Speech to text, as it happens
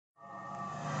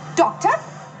Doctor?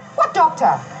 What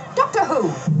doctor? Doctor who?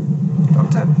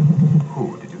 Doctor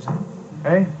who, did you say?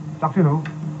 Eh? Doctor Who?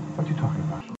 What are you talking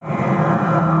about?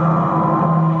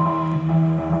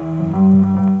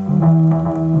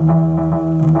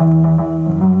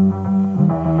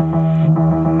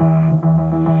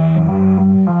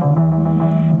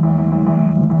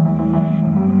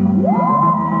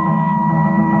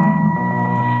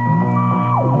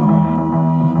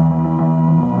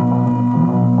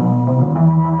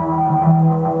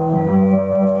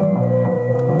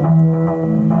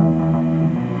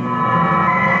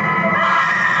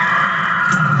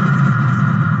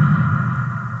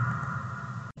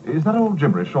 Is that all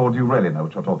gibberish, or do you really know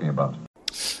what you're talking about?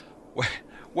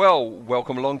 Well,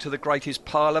 welcome along to the greatest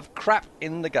pile of crap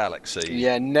in the galaxy.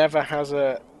 Yeah, never has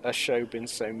a show been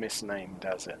so misnamed,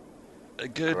 has it?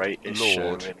 Good Greatest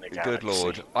Lord. show in the Good galaxy.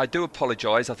 Lord. I do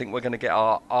apologise. I think we're going to get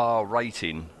our R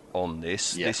rating on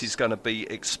this. Yes. This is going to be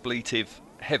expletive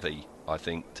heavy, I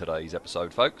think, today's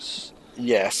episode, folks.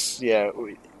 Yes, yeah.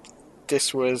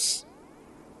 This was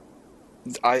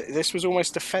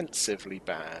almost offensively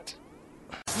bad.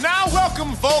 Now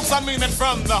welcome, folks, I mean it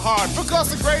from the heart,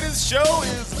 because the greatest show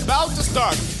is about to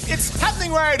start. It's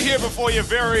happening right here before your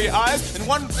very eyes, and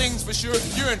one thing's for sure,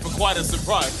 you're in for quite a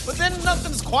surprise. But then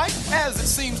nothing's quite as it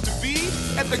seems to be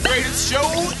at the greatest show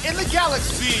in the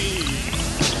galaxy.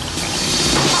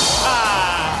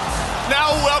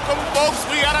 Now welcome, folks,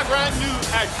 we got a brand new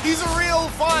act. He's a real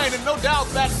fine, and no doubt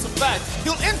that's a fact.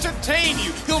 He'll entertain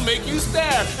you, he'll make you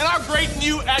stare, and our great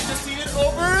new act is seated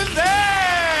over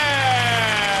there.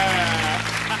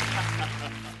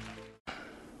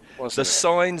 The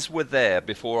signs were there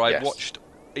before I Yes. watched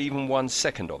even 1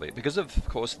 second of it, because of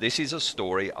course this is a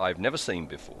story I've never seen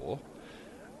before,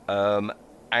 and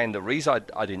the reason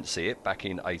I didn't see it back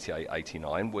in 88,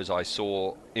 89 was I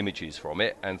saw images from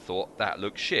it and thought, that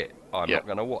looks shit, I'm not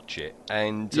going to watch it.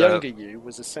 And Younger you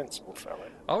was a sensible fellow.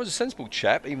 I was a sensible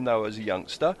chap, even though I was a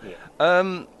youngster. Yeah.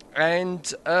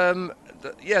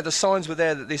 The signs were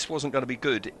there that this wasn't going to be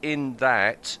good, in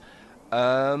that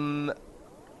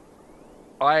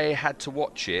I had to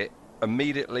watch it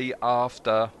immediately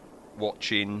after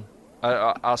watching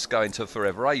us going to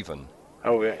Forever Haven.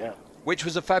 Oh, yeah. Which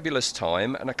was a fabulous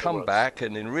time, and I come back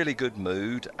and in really good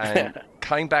mood, and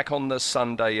came back on the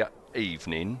Sunday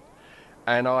evening,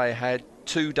 and I had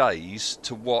 2 days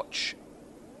to watch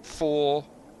 4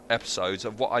 episodes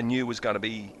of what I knew was going to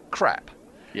be crap.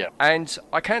 Yeah. And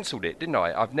I cancelled it, didn't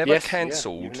I? I've never You've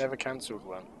cancelled never cancelled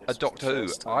one. a Doctor Who.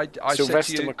 I Sylvester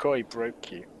said to you, McCoy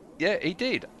broke you. yeah, he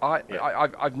did.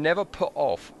 I've never put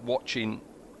off watching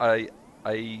a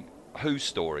Who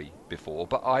story before,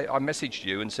 but I messaged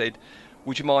you and said,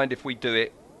 would you mind if we do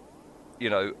it,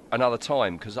 another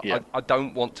time? Because I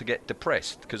don't want to get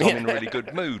depressed, because I'm in a really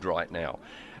good mood right now.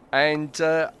 And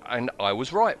I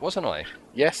was right, wasn't I?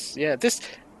 Yes, yeah.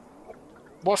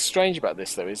 What's strange about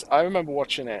this, though, is I remember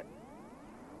watching it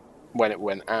when it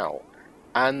went out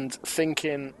and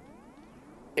thinking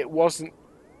it wasn't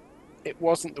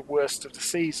the worst of the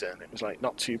season. It was like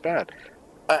not too bad.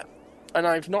 And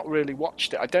I've not really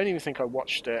watched it. I don't even think I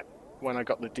watched it when I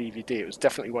got the DVD. It was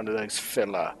definitely one of those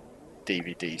filler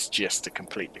DVDs just to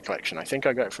complete the collection. I think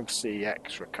I got it from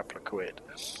CEX for a couple of quid.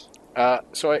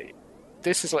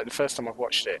 This is like the first time I've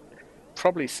watched it,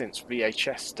 probably since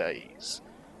VHS days.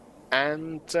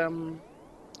 And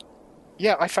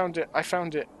I found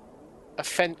it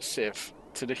offensive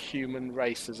to the human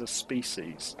race as a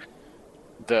species,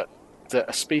 that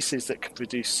a species that can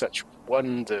produce such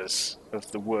wonders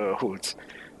of the world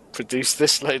produce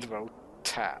this load of old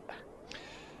tat.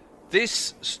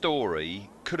 This story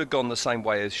could have gone the same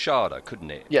way as Sharda,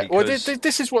 couldn't it? Yeah, Because... well,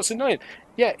 this is what's annoying.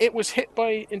 Yeah, it was hit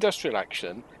by industrial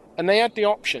action, and they had the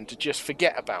option to just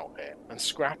forget about it and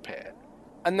scrap it.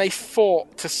 And they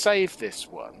fought to save this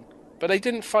one, but they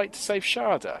didn't fight to save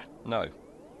Sharda. No.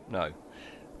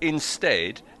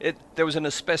 Instead, there was an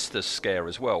asbestos scare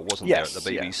as well, wasn't there, at the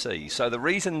BBC? Yeah. So the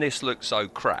reason this looks so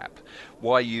crap,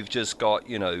 why you've just got,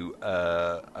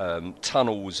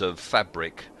 tunnels of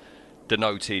fabric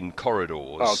denoting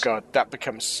corridors. Oh, God, that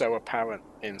becomes so apparent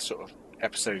in sort of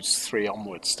episodes 3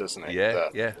 onwards, doesn't it?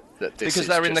 Yeah. Because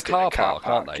they're in the car park,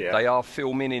 aren't they? Yeah. They are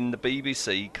filming in the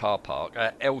BBC car park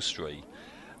at Elstree,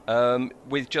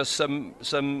 with just some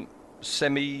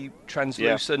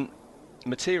semi-translucent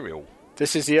material.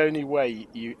 This is the only way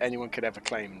anyone could ever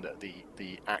claim that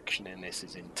the action in this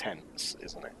is intense,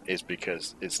 isn't it? Is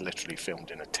because it's literally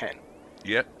filmed in a tent.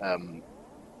 Yeah.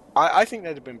 I think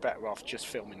they'd have been better off just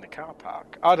filming the car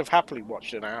park. I'd have happily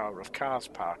watched an hour of cars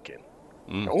parking.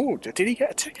 Oh, did he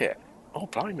get a ticket? oh,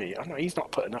 blimey, I know he's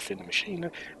not put enough in the machine.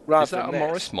 Rather Is that than a this,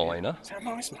 Morris Minor? Is that a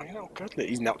Morris Minor? Oh, goodness,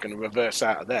 he's not going to reverse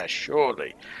out of there,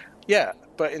 surely. Yeah,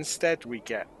 but instead we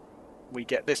get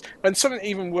this. And something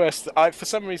even worse, for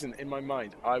some reason, in my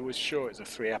mind, I was sure it's a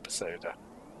 3-episoder.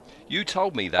 You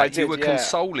told me that. I did, you were yeah.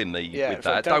 consoling me Yeah, with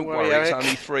that. like, Don't worry, Eric. it's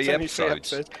only 3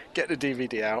 episodes. Get the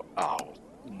DVD out. Oh,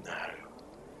 no.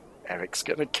 Eric's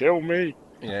going to kill me.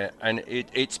 Yeah, and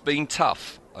it's been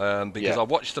tough because I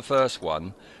watched the first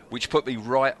one, which put me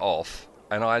right off,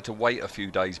 and I had to wait a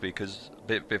few days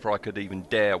before I could even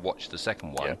dare watch the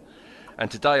second one. Yeah. And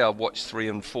today I watched 3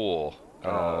 and 4.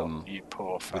 You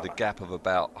poor fella. With a gap of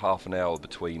about half an hour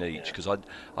between each, because I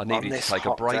needed to take a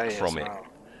hot break day from as it.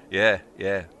 well.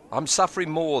 Yeah. I'm suffering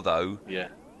more though. Yeah.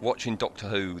 Watching Doctor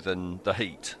Who than the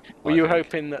heat. Were you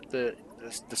hoping that the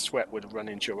sweat would have run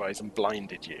into your eyes and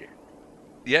blinded you?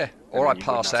 Yeah, or I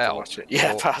pass out.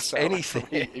 Yeah, or pass out. Anything.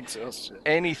 Exhaustion.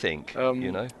 Anything.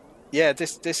 You know. Yeah,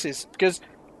 this is because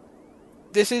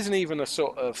this isn't even a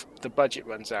sort of the budget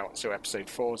runs out, so episode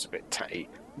 4 is a bit tatty.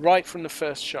 Right from the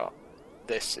first shot,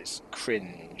 this is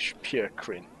cringe, pure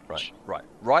cringe.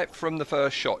 Right from the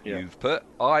first shot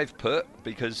I've put,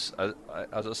 because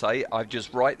as I say, I've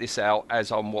just write this out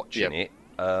as I'm watching it,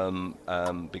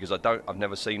 because I've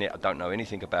never seen it, I don't know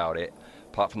anything about it,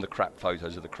 apart from the crap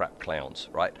photos of the crap clowns,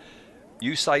 right?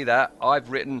 You say that,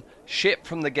 I've written shit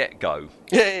from the get-go.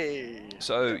 Yay!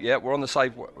 So, yeah, we're on the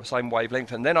same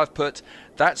wavelength, and then I've put,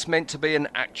 that's meant to be an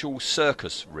actual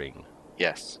circus ring.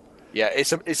 Yes. Yeah,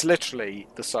 it's literally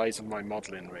the size of my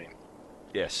modelling ring.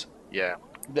 Yes. Yeah.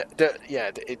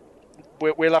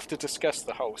 We'll have to discuss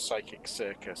the whole psychic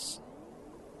circus.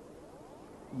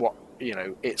 What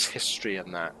its history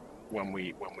and that when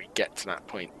we get to that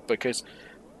point, because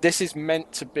this is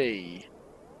meant to be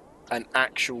an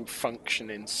actual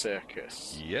functioning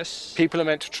circus. Yes. People are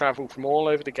meant to travel from all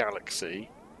over the galaxy,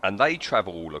 and they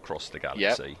travel all across the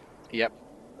galaxy. Yep.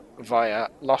 Via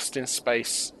Lost in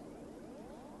Space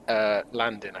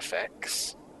landing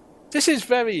effects. This is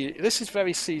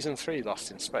very season 3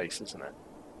 Lost in Space, isn't it?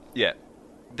 Yeah.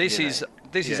 This is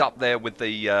up there with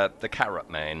the Carrot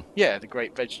Man. Yeah, the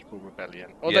Great Vegetable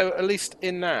Rebellion. Although at least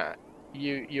in that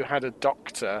you had a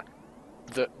doctor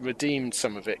that redeemed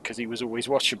some of it because he was always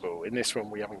watchable. In this one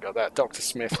we haven't got that. Dr.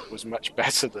 Smith was much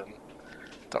better than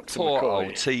Dr. Poor McCoy.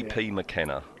 old T.P.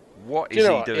 McKenna. What is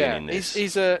he doing in this?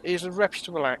 He's a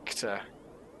reputable actor.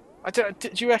 Do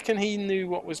you reckon he knew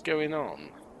what was going on?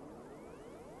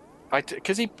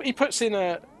 Because he puts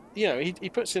in he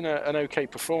puts in an okay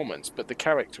performance, but the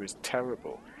character is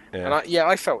terrible. Yeah. And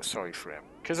I felt sorry for him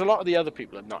because a lot of the other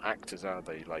people are not actors, are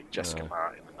they? Like Jessica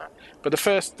Martin and that. But the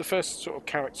first sort of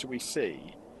character we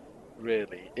see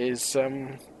really is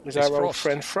our old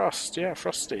friend Frost. Yeah,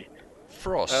 Frosty.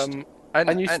 Frost.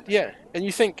 And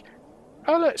you think,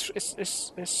 oh look,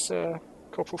 it's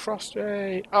Corporal Frost.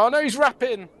 Yay. Oh no, he's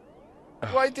rapping.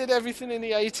 Why did everything in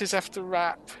the 80s have to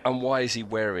rap? And why is he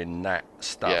wearing that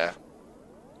stuff? Yeah.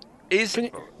 This Can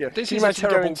is you a imagine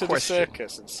terrible going to question. the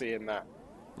circus and seeing that?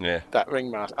 Yeah. That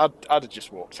ringmaster. I'd have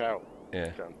just walked out.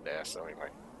 Yeah. Sorry,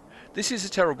 mate. This is a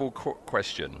terrible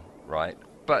question, right?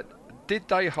 But did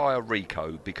they hire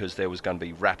Rico because there was going to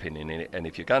be rapping in it, and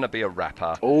if you're going to be a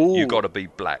rapper, you've got to be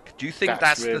black? Do you think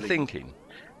that's the thinking?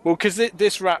 Well, because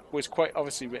this rap was quite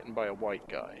obviously written by a white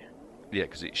guy. Yeah,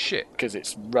 because it's shit. Because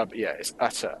it's rubber. Yeah, it's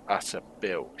utter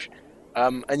bilge.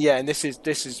 And this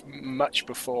is much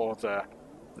before the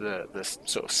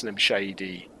sort of Slim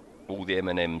Shady, all the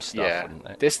Eminem stuff. Yeah,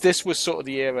 and this was sort of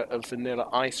the era of Vanilla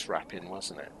Ice rapping,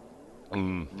 wasn't it?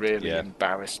 Really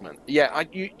embarrassment. Yeah,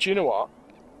 do you know what?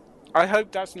 I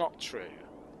hope that's not true,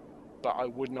 but I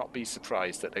would not be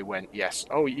surprised that they went, yes.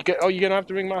 Oh, you're going to have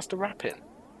the ringmaster rapping.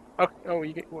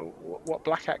 What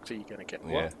black actor are you going to get?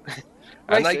 What? Yeah.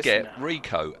 And they get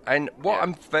Rico. And what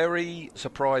I'm very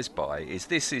surprised by is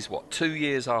this is 2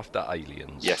 years after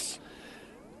Aliens. Yes.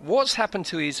 What's happened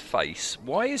to his face?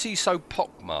 Why is he so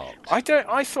pockmarked?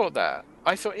 I thought that.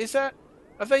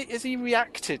 Is he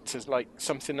reacted to like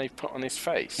something they've put on his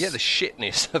face? Yeah, the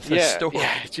shitness of the story.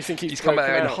 Yeah. Do you think he's come out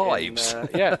in hives?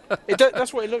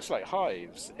 That's what it looks like,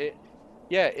 hives.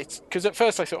 It's because at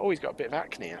first I thought, he's got a bit of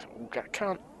acne. I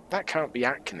thought, that can't be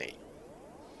acne.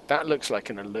 That looks like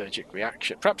an allergic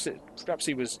reaction. Perhaps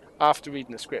he was, after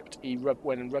reading the script, he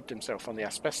went and rubbed himself on the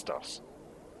asbestos.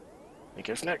 He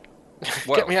goes, look,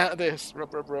 get me out of this.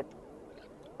 Rub.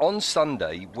 On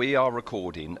Sunday, we are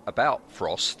recording about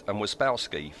Frost and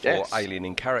Waspowski for Alien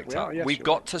in Character. We've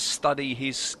got to study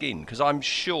his skin, because I'm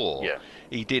sure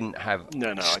he didn't have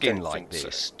skin like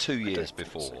this 2 years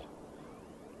before.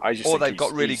 Or they've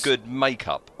got really good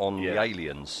makeup on the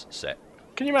Aliens set.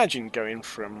 Can you imagine going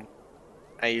from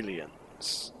Alien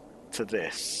difference to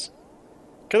this?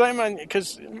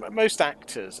 Because most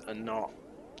actors are not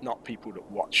people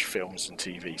that watch films and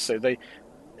TV, so they,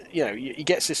 he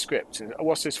gets this script and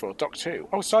what's this for? Doctor Who?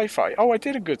 Oh, sci-fi. Oh, I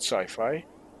did a good sci-fi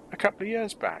a couple of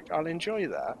years back. I'll enjoy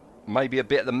that. Maybe a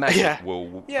bit of the magic Yeah.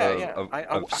 will Yeah.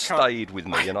 have stayed with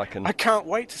me, and I can. I can't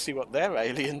wait to see what their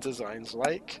alien design's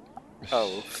like.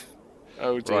 Oh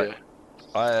dear.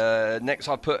 Right. Next,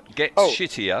 I put Gets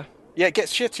Shittier. Yeah, it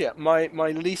gets shittier.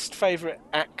 My least favourite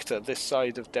actor this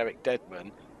side of Derek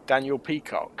Deadman, Daniel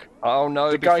Peacock. Oh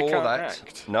no! The guy Before can't that,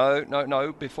 act.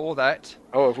 no. Before that,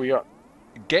 Oh, have we got?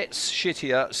 Gets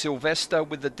Shittier. Sylvester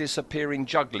with the disappearing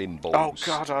juggling balls. Oh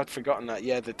God, I'd forgotten that.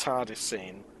 Yeah, the TARDIS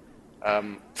scene.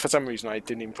 For some reason, I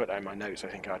didn't even put that in my notes. I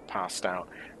think I'd passed out.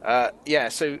 Yeah,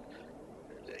 so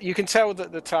you can tell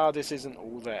that the TARDIS isn't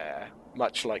all there,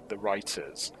 much like the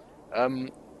writers.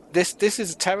 This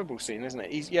is a terrible scene, isn't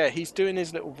it? He's doing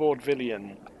his little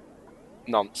vaudevillian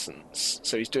nonsense.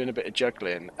 So he's doing a bit of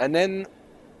juggling, and then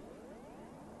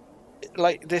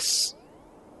like this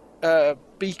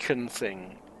beacon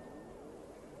thing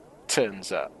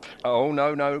turns up. Oh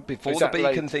no! Before the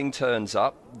beacon thing turns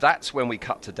up, that's when we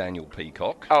cut to Daniel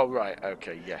Peacock. Oh right,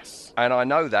 okay, yes. And I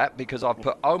know that because I've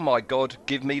put, oh my God,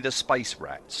 give me the space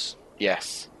rats.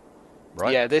 Yes.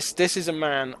 Right. Yeah, this is a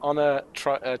man on a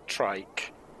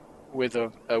trike with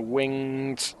a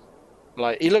winged,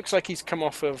 like he looks like he's come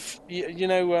off of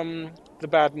the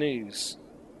Bad News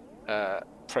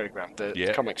program,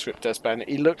 the comic strip does bad.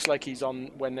 He looks like he's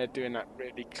on when they're doing that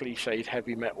really cliched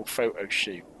heavy metal photo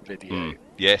shoot video.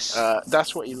 Yes.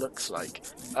 That's what he looks like.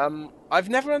 I've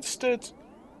never understood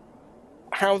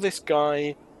how this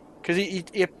guy, because he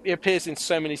appears in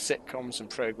so many sitcoms and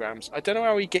programs. I don't know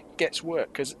how he gets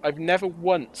work, because I've never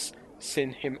once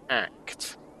seen him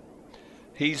act.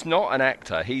 He's not an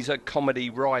actor. He's a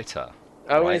comedy writer.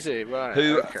 Oh, right? Is he? Right.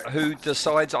 Who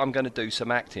decides I'm going to do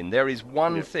some acting. There is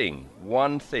one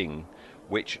thing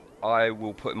which I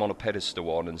will put him on a pedestal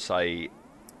on and say,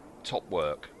 top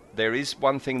work. There is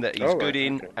one thing that he's good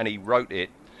in, and he wrote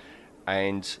it,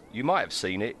 and you might have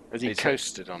seen it. Has he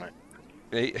coasted on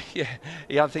it?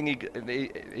 I think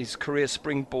his career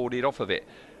springboarded off of it.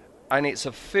 And it's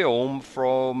a film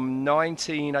from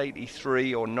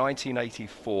 1983 or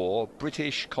 1984,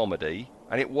 British comedy,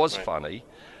 and it was funny,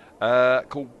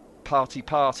 called Party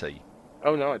Party.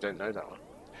 Oh no, I don't know that one.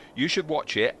 You should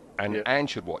watch it, and Anne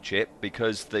should watch it,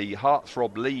 because the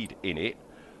heartthrob lead in it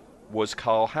was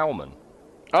Carl Howman.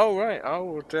 Oh right,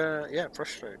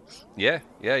 frustrates. Yeah.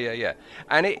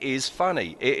 And it is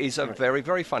funny. It is a very,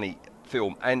 very funny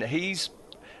film, and he's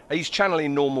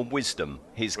channeling Norman Wisdom,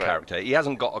 his character. He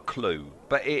hasn't got a clue,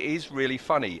 but it is really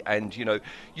funny, and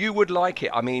you would like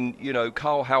it. I mean,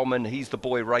 Carl Howman, he's the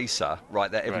boy racer,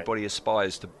 right, that everybody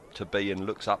aspires to be and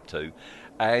looks up to,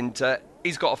 and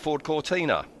he's got a Ford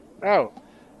Cortina. Oh.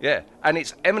 Yeah, and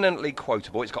it's eminently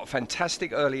quotable. It's got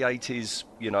fantastic early 80s,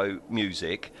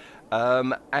 music,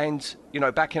 and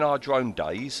back in our drone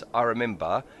days, I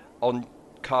remember on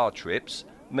car trips,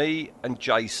 me and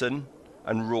Jason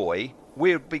and Roy,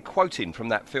 we'd be quoting from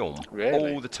that film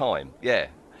all the time. Yeah.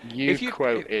 You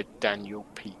quoted Daniel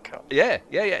Peacock. Yeah.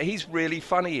 He's really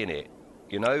funny in it,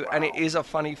 and it is a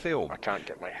funny film. I can't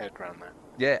get my head around that.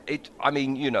 Yeah. It's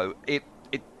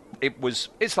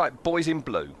like Boys in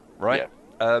Blue, right?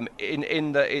 Yeah.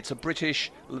 In that it's a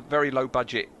British, very low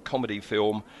budget comedy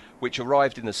film which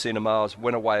arrived in the cinemas,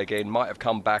 went away again, might have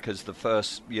come back as the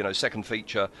first, second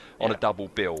feature on a double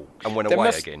bill, and went away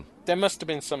again. There must have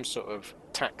been some sort of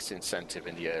tax incentive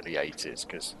in the early 80s,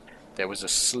 because there was a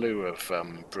slew of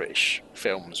British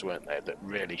films, weren't there, that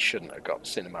really shouldn't have got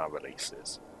cinema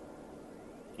releases.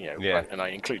 And I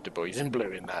include The Boys in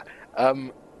Blue in that.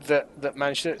 That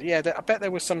managed to, I bet there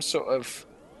was some sort of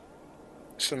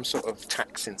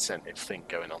tax incentive thing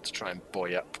going on to try and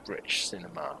buoy up British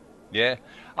cinema. Yeah,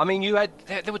 I mean,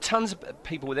 there were tons of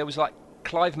people. There was like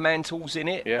Clive Mantle's in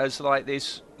it as like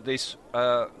this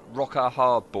rocker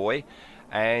hard boy,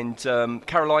 and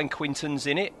Caroline Quinton's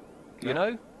in it. You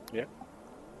know. Yeah.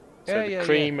 So the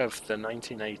cream of the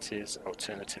 1980s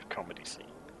alternative comedy scene.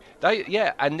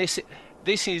 And this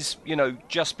is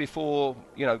just before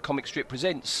Comic Strip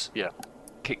Presents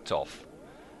kicked off.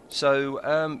 So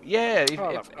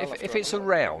if it's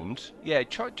around,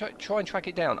 try and track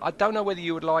it down. I don't know whether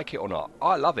you would like it or not.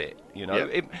 I love it.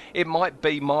 It might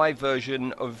be my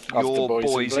version of your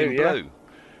Boys in Blue.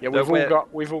 Yeah,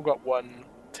 we've all got one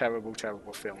terrible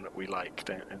film that we like,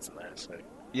 isn't there? So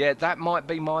yeah, that might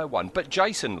be my one. But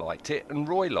Jason liked it and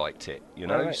Roy liked it.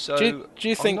 Right. So do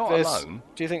you think I'm not alone.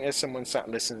 Do you think there's someone sat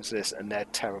listening to this and their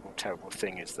terrible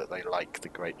thing is that they like The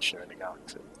Great Show in the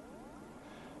Galaxy?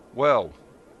 Well,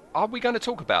 are we going to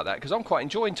talk about that? Because I'm quite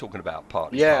enjoying talking about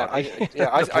Party Yeah, Party.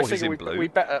 I The Boys figure in Blue.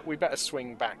 we better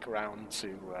swing back around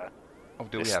to Oh,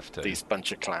 do we have to? these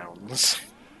bunch of clowns.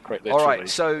 Quite All literally. right,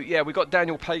 so yeah, we got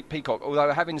Daniel Peacock.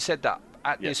 Although having said that,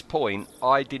 at this point,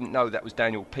 I didn't know that was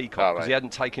Daniel Peacock because he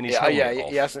hadn't taken his helmet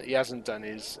off. He hasn't done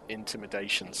his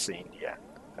intimidation scene yet.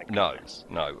 No.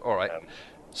 All right.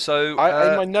 So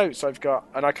in my notes I've got,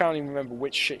 and I can't even remember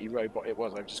which shitty robot it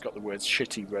was. I've just got the words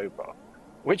 "shitty robot."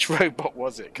 Which robot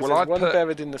was it? Because there's one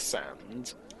buried in the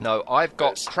sand. No, I've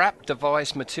got crap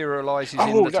device materializes in the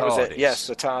TARDIS. Oh, that was it. Yes,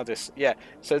 the TARDIS. Yeah.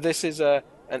 So this is an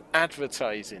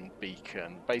advertising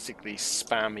beacon, basically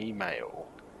spam email,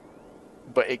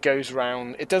 but it goes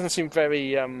round. It doesn't seem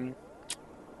very a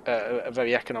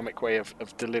very economic way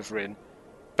of delivering.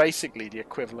 Basically, the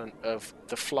equivalent of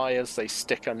the flyers they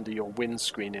stick under your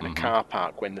windscreen in a car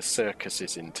park when the circus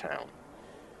is in town.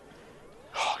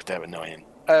 Oh, they're annoying.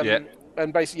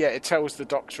 And basically, it tells the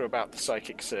Doctor about the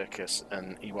psychic circus,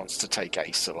 and he wants to take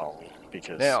Ace along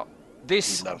because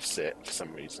he loves it for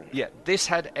some reason. Yeah, this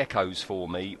had echoes for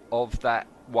me of that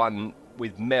one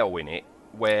with Mel in it,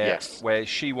 where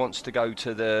she wants to go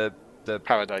to the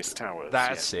Paradise Towers.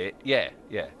 That's it. Yeah.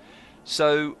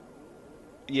 So,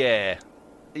 yeah.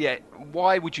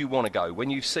 Why would you want to go when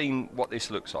you've seen what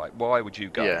this looks like? Why would you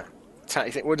go? Yeah.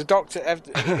 Well, the Doctor,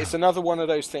 it's another one of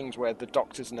those things where the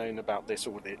Doctor's known about this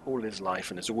all his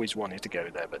life and has always wanted to go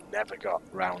there, but never got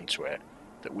round to it,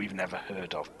 that we've never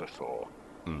heard of before.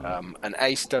 And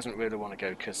Ace doesn't really want to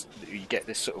go because you get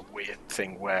this sort of weird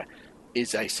thing where,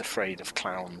 is Ace afraid of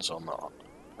clowns or not?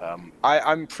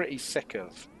 I'm pretty sick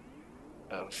of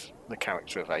the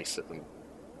character of Ace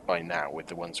by now with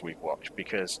the ones we've watched,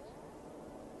 because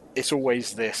it's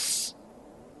always this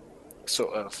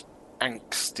sort of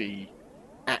angsty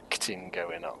acting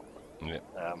going on,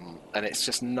 and it's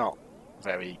just not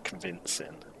very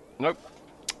convincing. Nope.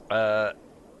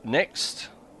 Next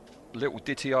little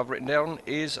ditty I've written down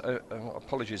is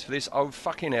apologies for this. Oh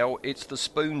fucking hell! It's the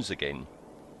spoons again.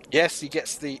 Yes, he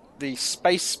gets the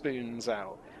space spoons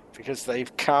out because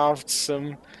they've carved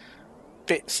some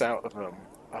bits out of them.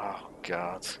 Oh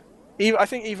god! I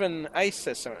think even Ace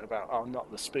says something about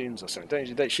not the spoons or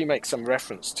something. Don't she makes some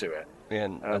reference to it? Yeah,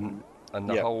 and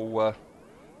the whole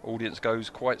audience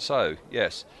goes quite so,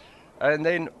 yes. And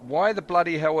then, why the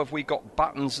bloody hell have we got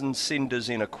buttons and cinders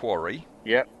in a quarry?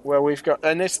 Yeah, well, we've got...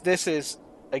 And this is,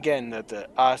 again, the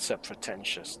utter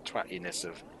pretentious twattiness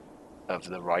of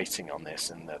the writing on this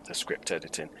and the script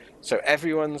editing. So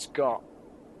everyone's got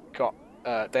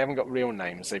they haven't got real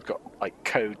names. They've got, like,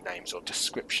 code names or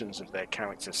descriptions of their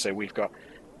characters. So we've got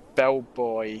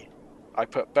Bellboy... I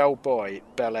put Bellboy,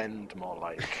 Bell End more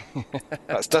like.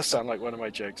 That does sound like one of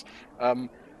my jokes.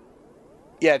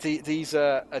 These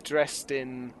are dressed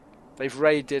in... They've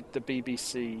raided the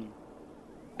BBC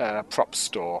prop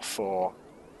store for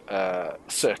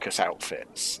circus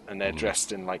outfits, and they're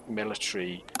dressed in like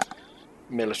military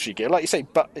gear. Like you say,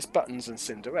 it's Buttons and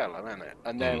Cinderella, isn't it?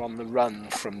 And they're on the run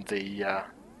from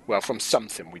from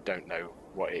something we don't know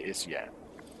what it is yet.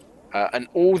 And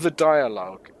all the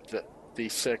dialogue that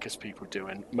these circus people do,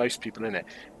 and most people in it,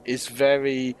 is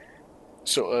very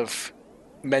sort of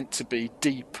meant to be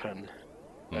deep and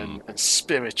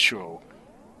spiritual.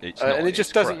 And it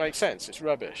just doesn't make sense. It's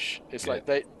rubbish. It's like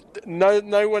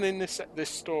no one in this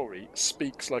story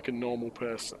speaks like a normal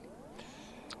person.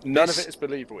 None of it is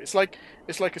believable. It's like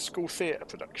a school theatre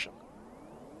production.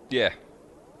 Yeah.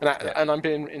 And I'm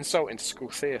being insulting to school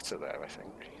theatre there, I think.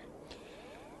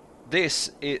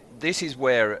 This is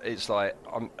where it's like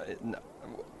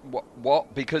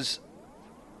what? Because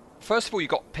first of all, you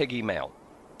got Peggy Mount.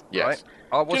 Yes. Right?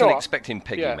 I wasn't expecting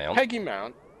Peggy Mount. Peggy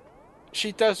Mount.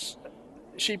 She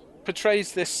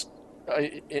portrays this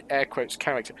air quotes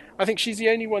character. I think she's the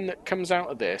only one that comes out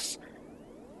of this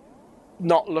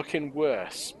not looking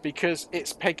worse, because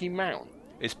it's Peggy Mount.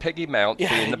 It's Peggy Mount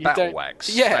being the battle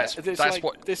wax. Yeah, that's like,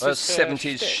 what her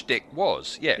 70s shtick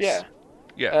was. Yes. Yeah.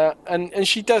 Yeah. And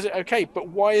she does it okay, but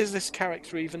why is this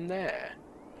character even there?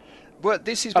 Well,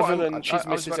 this is other what than she's I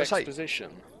was Mrs. about to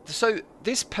Exposition. So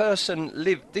this person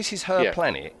this is her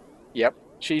planet. Yep.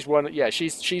 She's one. Yeah,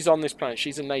 she's on this planet.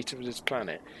 She's a native of this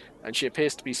planet, and she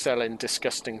appears to be selling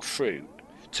disgusting fruit.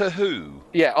 To who?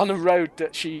 Yeah, on a road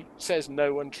that she says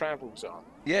no one travels on.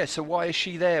 Yeah, so why is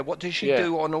she there? What does she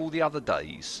do on all the other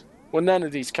days? Well, none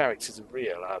of these characters are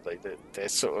real, are they? They're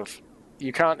sort of...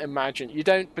 You can't imagine... You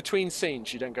don't... Between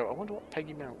scenes, you don't go, I wonder what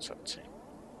Peggy Mount's up to.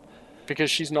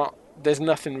 Because she's not... There's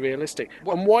nothing realistic.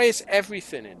 And why is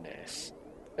everything in this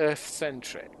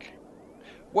Earth-centric?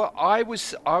 Well, I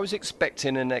was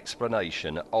expecting an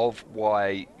explanation of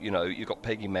why, you've got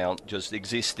Peggy Mount just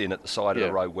existing at the side of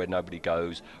the road where nobody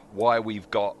goes, why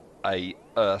we've got a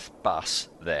Earth bus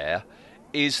there.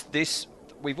 Is this,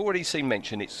 we've already seen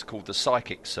mention it's called the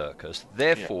Psychic Circus,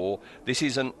 therefore this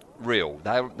isn't real.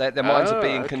 Their minds are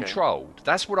being controlled.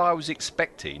 That's what I was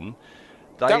expecting.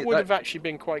 That would have actually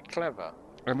been quite clever.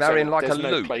 And they're in like a no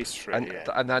loop, place for it,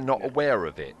 and they're not aware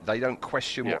of it. They don't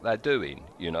question what they're doing,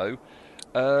 Do you know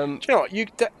what?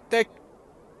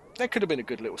 There could have been a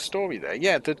good little story there.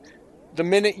 Yeah, the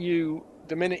minute you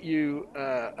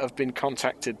have been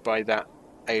contacted by that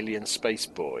alien space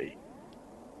boy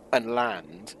and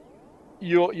land,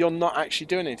 you're not actually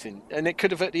doing anything. And it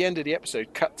could have, at the end of the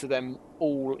episode, cut to them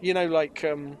all. Like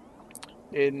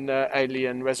in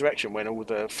Alien Resurrection, when all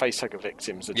the facehugger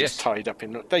victims are just tied up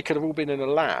in. They could have all been in a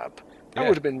lab. That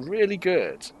would have been really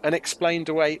good and explained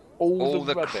away all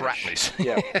the rubbish. Crapness.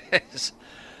 Yeah. Yes.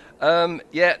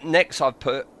 Next I've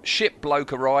put ship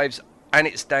bloke arrives and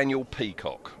it's Daniel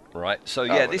Peacock, right? So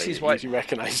this is why you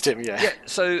recognised him. Yeah.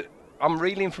 So I'm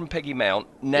reeling from Peggy Mount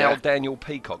now. Daniel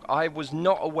Peacock. I was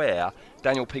not aware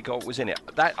Daniel Peacock was in it.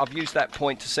 I've used that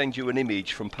point to send you an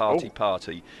image from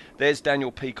Party. There's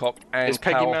Daniel Peacock and is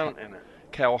Peggy Mount in it?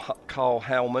 Carl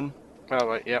Howman. Oh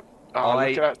right, yep. Oh, look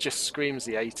at that! Just screams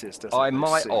the 80s, doesn't it? I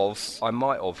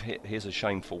might have. Here's a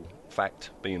shameful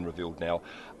fact being revealed now.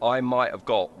 I might have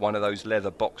got one of those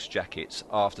leather box jackets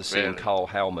after seeing Carl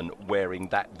Howman wearing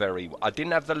that very. I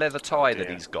didn't have the leather tie that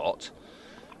he's got,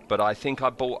 but I think I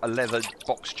bought a leather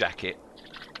box jacket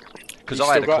because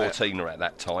I had a Cortina at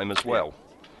that time as well.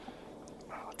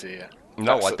 Oh dear.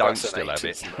 No, I don't still have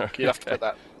it. You have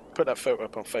to put that photo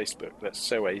up on Facebook. That's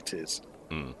so 80s.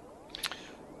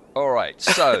 All right,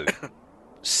 so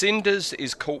Cinders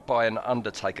is caught by an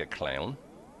Undertaker clown.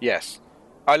 Yes,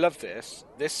 I love this.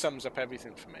 This sums up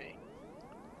everything for me.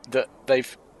 That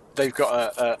they've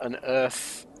got an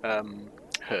Earth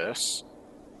hearse,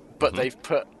 but they've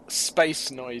put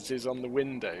space noises on the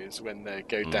windows when they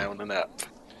go down and up.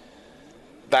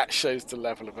 That shows the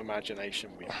level of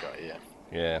imagination we've got here.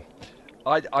 Yeah.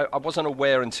 I wasn't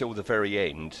aware until the very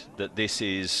end that this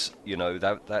is,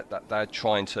 that they're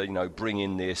trying to, bring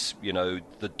in this,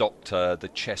 the doctor, the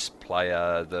chess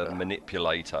player, the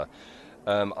manipulator.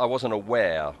 I wasn't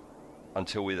aware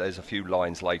until there's a few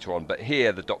lines later on. But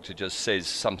here the doctor just says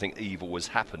something evil has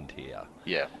happened here.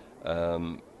 Yeah.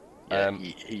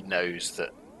 He knows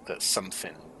that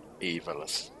something evil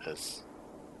has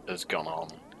gone on.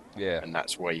 Yeah. And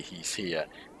that's why he's here.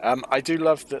 I do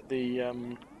love that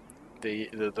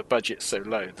the budget's so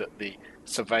low that the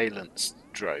surveillance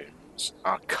drones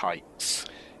are kites.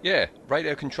 Yeah,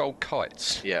 radio-controlled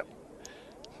kites. Yep.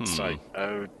 So,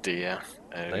 oh dear.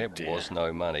 There was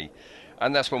no money.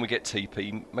 And that's when we get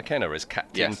T.P. McKenna as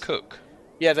Captain Cook.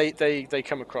 Yeah, they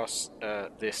come across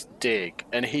this dig,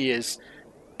 and he is,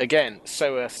 again,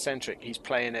 so Earth-centric. He's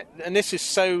playing it. And this is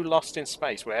so Lost in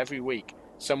Space, where every week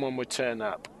someone would turn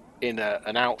up in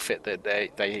an outfit that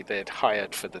they'd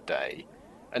hired for the day.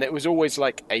 And it was always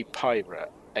like a pirate,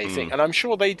 thing. And I'm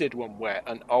sure they did one where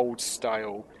an old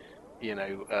style,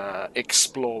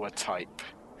 explorer type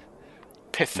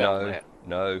pith helmet.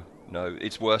 No.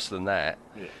 It's worse than that.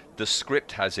 Yeah. The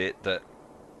script has it that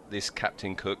this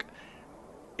Captain Cook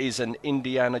is an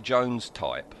Indiana Jones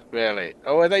type. Really?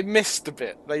 Oh, they missed a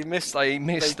bit. They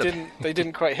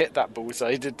didn't quite hit that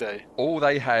bullseye, did they? All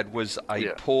they had was a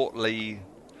portly,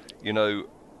 African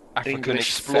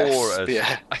English explorer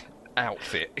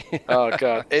outfit. Oh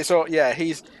god, it's all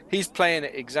He's playing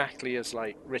it exactly as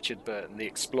like Richard Burton, the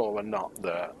explorer, not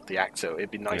the actor.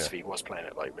 It'd be nice if he was playing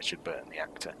it like Richard Burton, the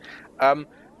actor.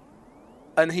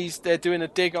 And they're doing a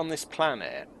dig on this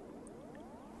planet.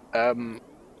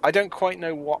 I don't quite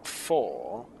know what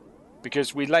for,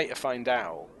 because we later find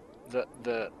out that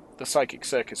the Psychic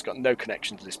Circus got no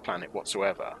connection to this planet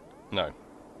whatsoever. No.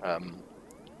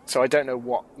 So I don't know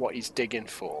what he's digging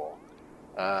for.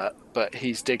 But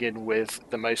he's digging with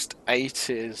the most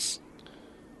 80s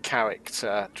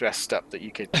character dressed up that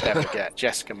you could ever get.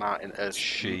 Jessica Martin as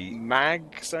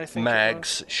Mags, I think.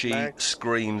 Mags.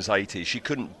 Screams 80s. She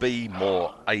couldn't be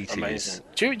more 80s. Amazing.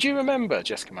 Do you remember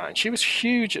Jessica Martin? She was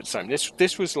huge at the time.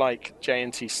 This was like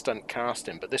J&T stunt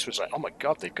casting, but this was like, oh my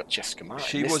god, they've got Jessica Martin.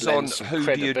 She was on Who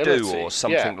Do You Do or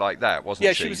something like that, wasn't she?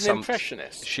 Yeah, she was an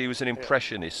impressionist. She was an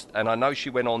impressionist, and I know she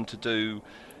went on to do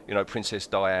Princess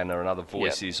Diana and other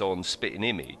voices on Spitting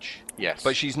Image. Yes.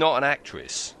 But she's not an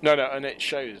actress. No, and it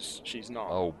shows she's not.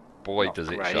 Oh, boy, does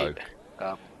it show.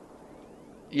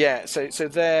 So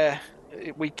there,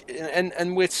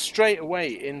 and we're straight away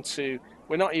into,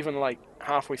 we're not even like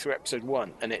halfway through episode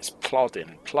 1, and it's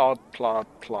plodding, plod.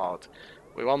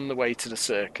 We're on the way to the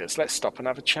circus. Let's stop and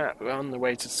have a chat. We're on the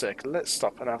way to the circus. Let's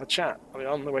stop and have a chat. We're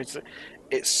on the way to...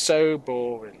 It's so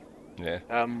boring. Yeah.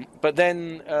 But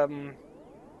then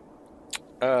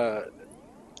I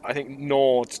think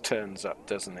Nord turns up,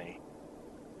 doesn't he?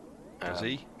 Does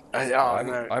he? I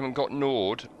haven't got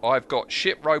Nord. I've got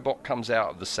Ship Robot comes out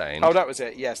of the sand. Oh, that was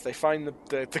it. Yes, they find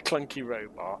the clunky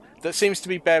robot that seems to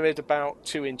be buried about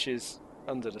 2 inches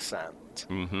under the sand.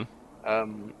 Mm-hmm.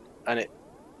 And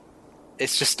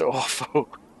it's just awful.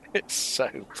 It's so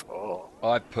poor.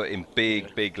 I put in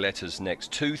big letters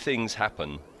next. 2 things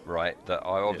happen, right, that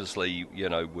I obviously,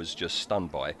 was just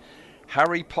stunned by.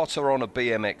 Harry Potter on a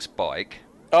BMX bike.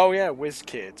 Oh, yeah, Whiz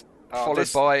Kid.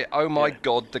 Followed by, oh my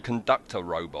God, the conductor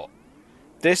robot.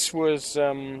 This was,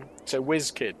 so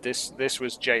Whiz Kid, this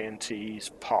was J&T's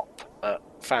pop at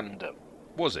fandom.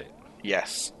 Was it?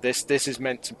 Yes. This is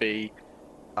meant to be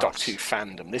Doctor Who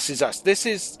fandom. This is us. This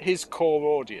is his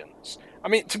core audience. I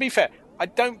mean, to be fair, I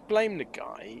don't blame the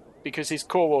guy, because his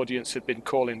core audience had been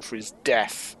calling for his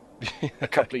death a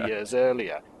couple of years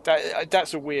earlier.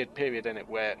 That's a weird period, isn't it,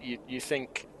 where you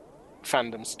think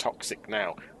fandom's toxic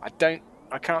now.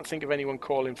 I can't think of anyone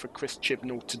calling for Chris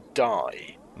Chibnall to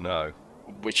die. No.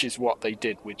 Which is what they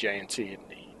did with J&T in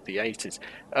the 80s.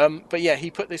 But yeah,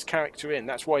 he put this character in.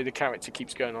 That's why the character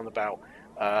keeps going on about,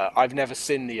 I've never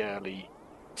seen the early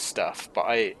stuff, but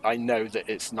I know that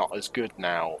it's not as good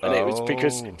now. And it was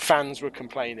because fans were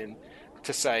complaining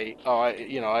to say,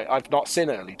 I've not seen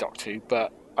early Doctor Who,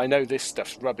 but I know this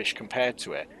stuff's rubbish compared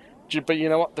to it. But you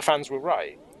know what? The fans were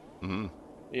right. Mm-hmm.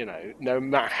 No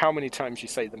matter how many times you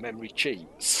say the memory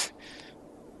cheats,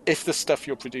 if the stuff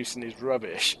you're producing is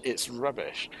rubbish, it's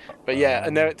rubbish. But yeah,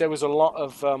 and there was a lot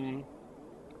of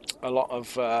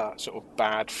sort of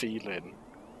bad feeling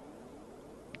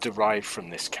derived from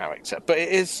this character. But it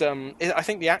is, I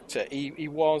think the actor, he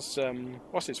was,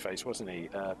 what's his face, wasn't he?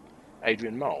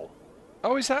 Adrian Mole.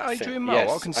 Oh, is that Adrian Mole?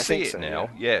 Yes, I can see it now.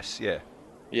 Yeah. Yes, yeah.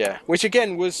 Yeah, which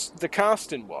again was the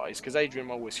casting wise, because Adrian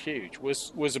Mole was huge,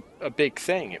 was a big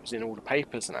thing. It was in all the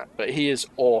papers and that. But he is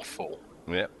awful.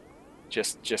 Yeah.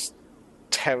 Just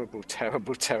terrible.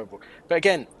 But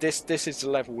again, this is the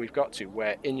level we've got to,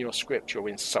 where in your script you're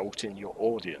insulting your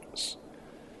audience.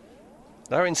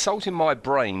 They're insulting my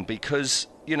brain because,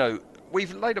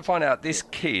 we've later find out this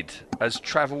kid has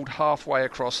travelled halfway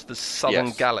across the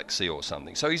southern galaxy or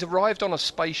something. So he's arrived on a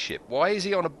spaceship. Why is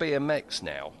he on a BMX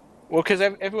now? Well, because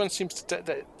everyone seems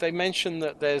to... They mention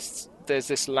that there's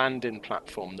this landing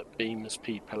platform that beams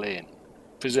people in,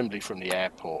 presumably from the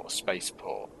airport or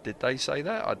spaceport. Did they say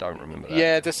that? I don't remember that.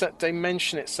 Yeah, they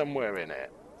mention it somewhere in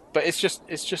it. But it's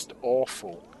just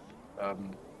awful.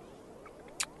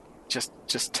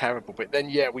 Just terrible. But then,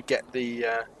 we get the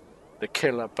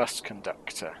killer bus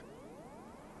conductor.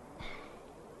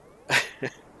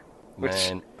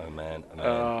 Man.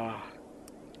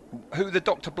 Who the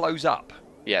Doctor blows up.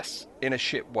 Yes. In a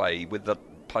ship way with the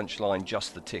punchline,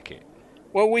 just the ticket.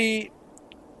 Well, we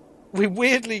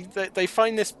weirdly they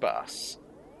find this bus,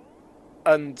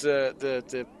 and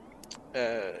the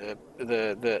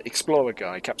explorer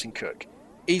guy, Captain Cook,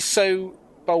 he's so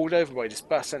bowled over by this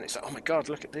bus, and it's like, oh my God,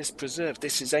 look at this preserve.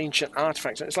 This is ancient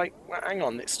artifacts. And it's like, well, hang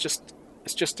on, it's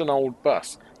just an old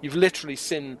bus. You've literally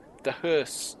seen the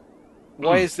hearse.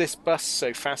 Why is this bus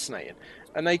so fascinating?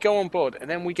 And they go on board, and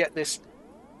then we get this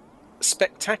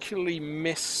spectacularly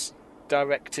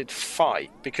misdirected fight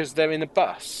because they're in a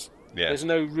bus. Yeah. There's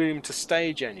no room to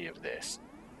stage any of this.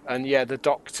 And the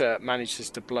Doctor manages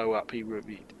to blow up. He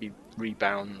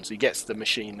rebounds. He gets the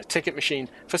machine, the ticket machine.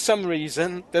 For some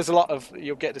reason, there's a lot of...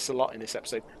 You'll get this a lot in this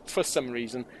episode. For some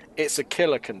reason, it's a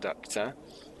killer conductor.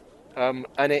 And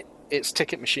its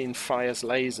ticket machine fires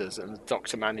lasers, and the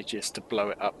Doctor manages to blow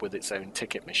it up with its own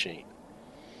ticket machine.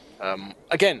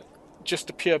 Again,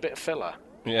 just a pure bit of filler.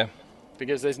 Yeah.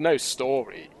 Because there's no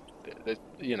story.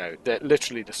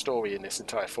 Literally the story in this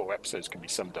entire 4 episodes can be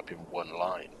summed up in one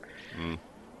line.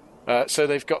 So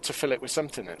they've got to fill it with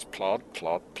something that's plod.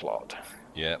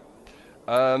 Yeah.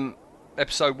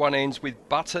 Episode 1 ends with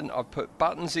Button. I've put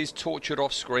Buttons is tortured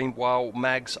off screen while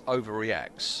Mags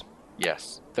overreacts.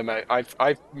 Yes.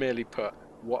 I've merely put,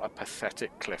 what a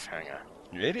pathetic cliffhanger.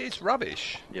 It is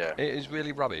rubbish. Yeah. It is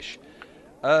really rubbish.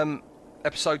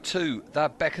 Episode 2, they're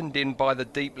beckoned in by the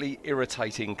deeply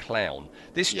irritating clown.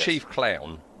 This chief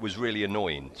clown was really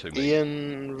annoying to me.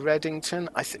 Ian Reddington?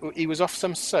 He was off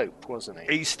some soap, wasn't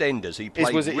he? EastEnders. He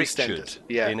played Richard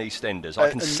in EastEnders.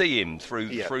 I can see him through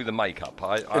the makeup.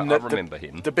 I remember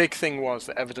him. The big thing was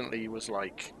that evidently he was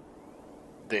like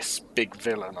this big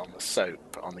villain on the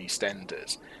soap on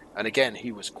EastEnders. And again,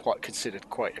 he was considered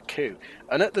quite a coup.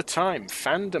 And at the time,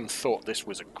 fandom thought this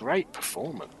was a great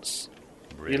performance.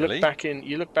 Really?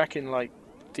 You look back in like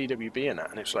DWB and that,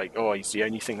 and it's like, oh, he's the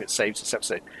only thing that saves this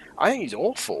episode. I think he's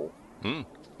awful.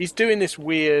 He's doing this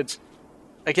weird,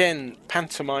 again,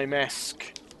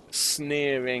 pantomime-esque,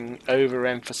 sneering,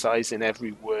 overemphasizing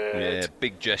every word. Yeah,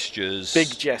 big gestures.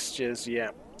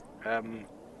 Yeah.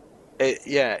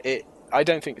 I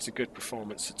don't think it's a good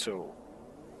performance at all.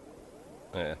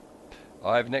 Yeah.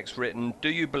 I've next written, do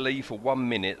you believe for 1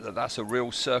 minute that that's a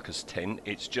real circus tent?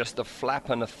 It's just a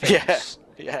flap and a fence.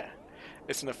 Yeah.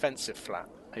 It's an offensive flap.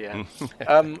 Yeah.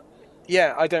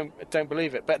 I don't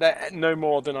believe it. But no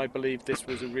more than I believe this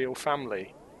was a real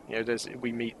family. You know,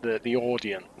 we meet the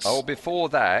audience. Oh, before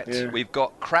that, we've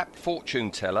got crap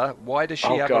fortune teller. Why does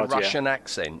she have a Russian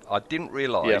accent? I didn't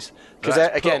realise. Because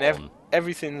again,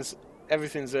 everything's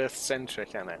Earth-centric,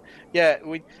 isn't it? Yeah,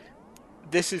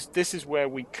 This is where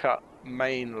we cut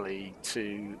mainly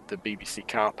to the BBC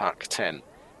car park tent,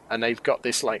 and they've got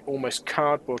this like almost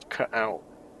cardboard cutout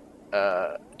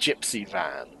gypsy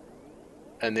van,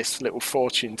 and this little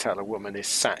fortune teller woman is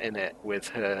sat in it with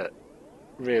her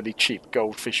really cheap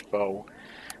goldfish bowl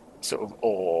sort of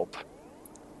orb,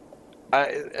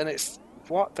 and it's,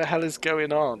 what the hell is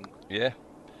going on? Yeah,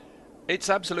 it's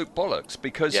absolute bollocks,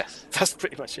 because that's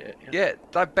pretty much it. Yeah,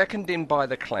 they're beckoned in by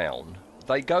the clown.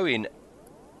 They go in,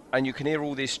 and you can hear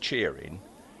all this cheering.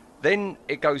 Then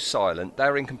it goes silent.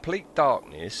 They're in complete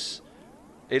darkness.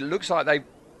 It looks like they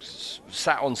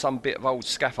sat on some bit of old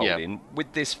scaffolding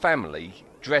with this family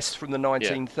dressed from the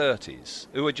 1930s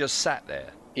who are just sat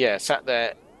there. Yeah, sat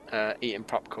there eating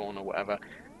popcorn or whatever.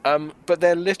 But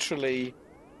they're literally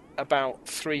about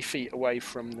 3 feet away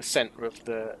from the centre of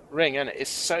the ring, and it's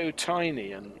so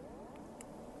tiny, and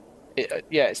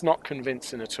it's not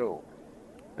convincing at all.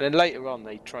 And then later on,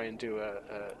 they try and do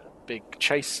a big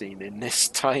chase scene in this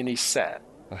tiny set.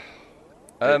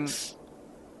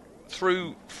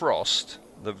 Through Frost,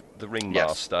 the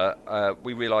ringmaster,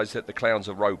 we realise that the clowns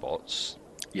are robots.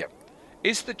 Yep.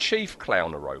 Is the chief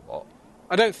clown a robot?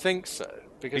 I don't think so,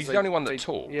 because he's the only one that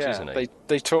talks, isn't he?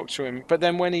 They talk to him, but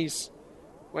then when he's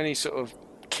sort of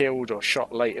killed or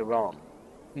shot later on,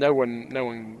 no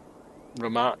one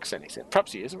remarks anything.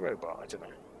 Perhaps he is a robot. I don't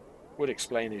know. Would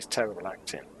explain his terrible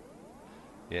acting.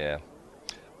 Yeah.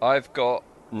 I've got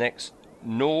next,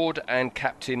 Nord and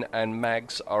Captain and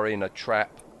Mags are in a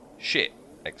trap. Shit!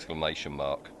 Exclamation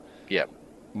mark. Yep.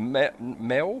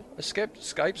 Mel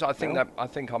escapes. I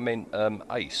think I meant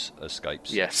Ace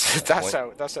escapes. Yes, that's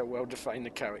how well defined the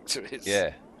character is.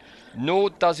 Yeah.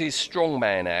 Nord does his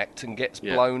strongman act and gets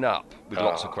blown up with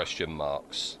lots of question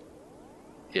marks.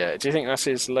 Yeah. Do you think that's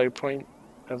his low point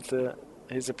of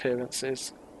his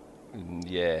appearances?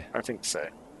 Yeah. I think so.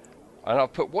 And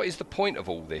I've put, what is the point of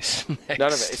all this? Next?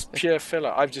 None of it. It's pure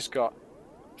filler. I've just got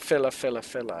filler.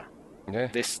 Yeah.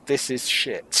 This is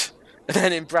shit. And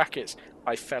then in brackets,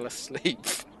 I fell asleep.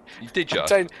 Did you?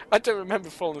 I don't remember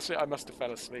falling asleep. I must have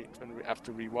fell asleep and have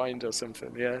to rewind or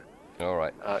something. Yeah. All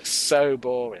right. It's so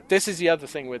boring. This is the other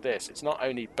thing with this. It's not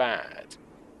only bad,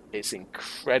 it's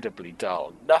incredibly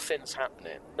dull. Nothing's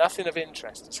happening. Nothing of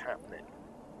interest is happening.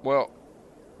 Well,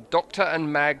 Doctor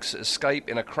and Mags escape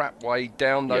in a crap way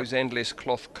down those endless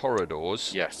cloth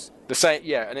corridors. Yes. The same.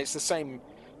 Yeah, and it's the same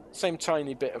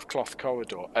tiny bit of cloth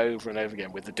corridor over and over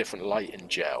again with the different lighting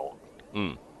gel.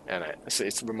 And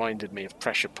it's reminded me of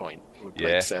Pressure Point with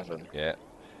Blade 7. Yeah.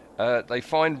 They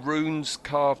find runes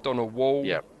carved on a wall.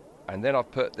 Yep. And then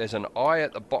I've put, there's an eye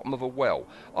at the bottom of a well.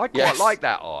 I quite like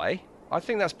that eye. I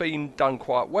think that's been done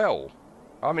quite well.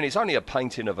 I mean, it's only a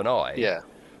painting of an eye. Yeah.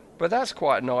 But that's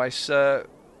quite a nice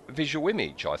visual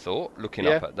image, I thought, looking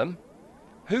up at them.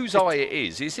 Whose eye it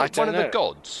is? Is it one of the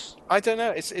gods? I don't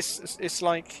know. It's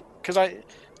like, because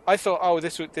I thought, oh,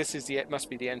 this is it must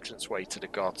be the entranceway to the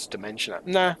gods dimension.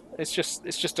 Nah, it's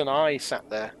just an eye sat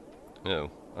there. Oh,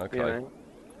 okay. You know?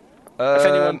 If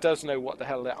anyone does know what the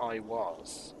hell that eye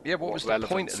was. Yeah, what was the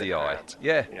point of the eye? Had.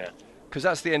 Yeah. Because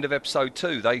that's the end of episode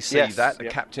 2. They see that, the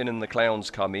captain and the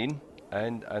clowns come in,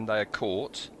 and they are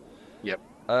caught. Yep.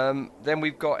 Then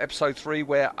we've got episode 3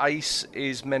 where Ace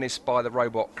is menaced by the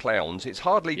robot clowns. It's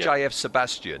hardly J.F.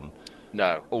 Sebastian.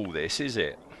 No. All this, is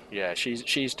it? Yeah,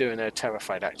 she's doing her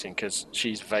terrified acting because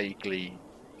she's vaguely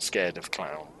scared of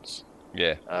clowns.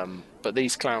 Yeah. But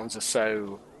these clowns are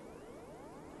so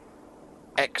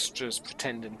extras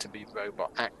pretending to be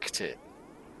robot acted.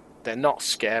 They're not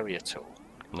scary at all.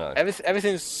 No.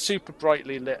 Everything's super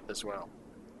brightly lit as well.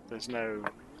 There's no,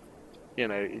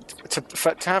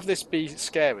 to have this be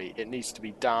scary, it needs to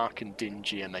be dark and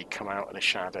dingy, and they come out of the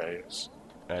shadows.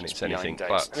 And it's anything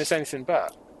but. And it's anything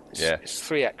but. It's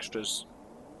 3 extras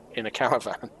in a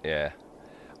caravan. Yeah.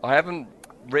 I haven't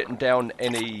written down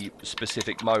any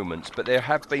specific moments, but there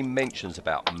have been mentions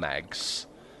about Mags,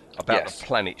 about Yes. the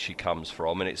planet she comes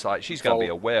from, and it's like she's going to be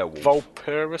a werewolf.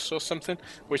 Vulpurus or something,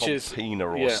 which is Vulpina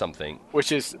or something.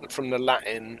 which is from the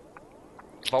Latin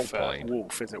Vulpine.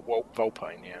 wolf, isn't it?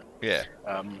 Vulpine, yeah.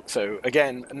 Yeah. So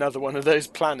again, another one of those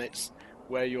planets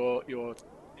where your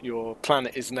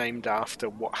planet is named after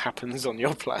what happens on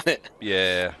your planet.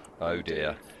 Yeah. Oh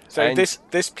dear. So And-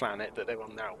 this planet that they're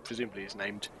on now presumably is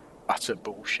named utter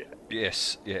bullshit.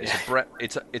 Yes. Yeah.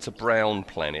 It's a brown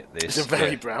planet. This. It's a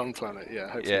very yeah. brown planet. Yeah.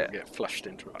 Hopefully it'll get flushed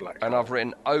into a black And hole. I've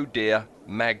written, oh dear,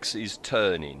 Mags is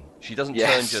turning. She doesn't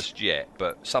Yes. turn just yet,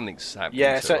 but something's happening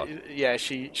Yeah. to So her. yeah,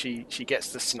 she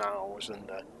gets the snarls and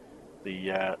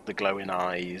the glowing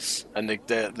eyes, and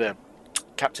the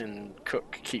Captain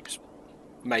Cook keeps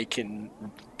making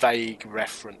vague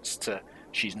reference to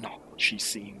she's not what she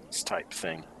seems type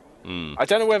thing. I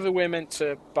don't know whether we're meant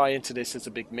to buy into this as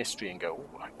a big mystery and go,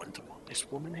 oh, I wonder what this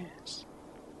woman is.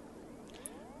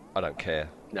 I don't care.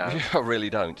 No. I really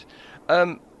don't.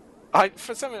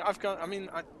 For something I've got,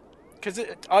 because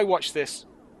I watched this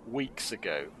weeks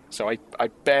ago, so I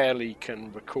barely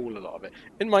can recall a lot of it.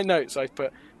 In my notes, I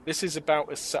put, this is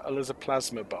about as subtle as a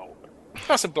plasma bolt.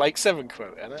 That's a Blake 7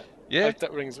 quote, isn't it? Yeah.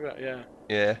 That rings a bell, yeah.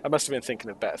 Yeah. I must have been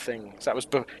thinking of better things. That was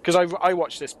because I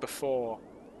watched this before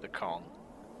the con,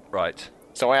 Right.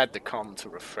 so I had the con to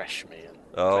refresh me and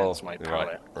cleanse my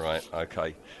palate. Right.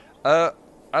 Okay.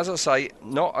 As I say,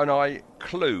 not an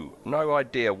clue, no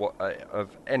idea what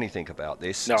of anything about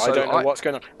this. No, So I don't know what's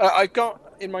going on. I've got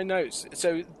in my notes.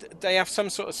 So they have some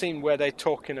sort of scene where they're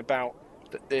talking about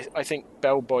that. I think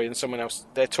Bellboy and someone else.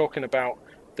 They're talking about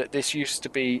that this used to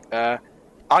be.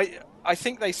 I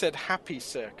think they said happy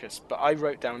circus, but I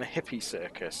wrote down a hippie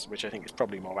circus, which I think is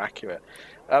probably more accurate.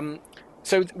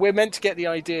 So we're meant to get the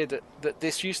idea that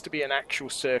this used to be an actual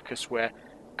circus where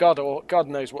God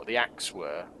knows what the acts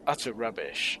were, utter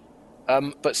rubbish.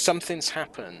 But something's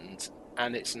happened,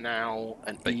 and it's now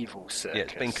an evil circus. Yeah,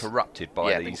 it's been corrupted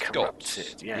by these been gods.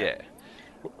 corrupted, yeah.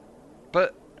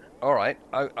 But all right,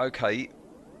 okay,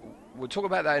 we'll talk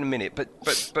about that in a minute.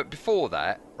 But before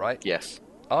that, right? Yes.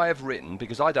 I have written,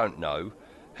 because I don't know,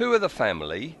 who are the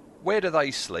family? Where do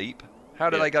they sleep? How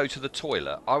do they go to the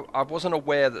toilet? I wasn't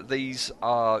aware that these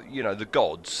are, the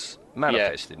gods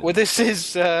manifesting. Well, this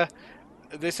is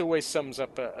this always sums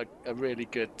up a really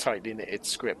good, tightly knitted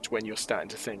script when you're starting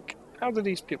to think, how do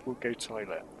these people go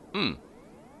toilet?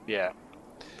 Yeah.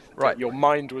 Right. Your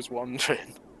mind was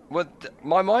wandering. Well,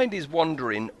 my mind is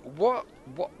wondering, what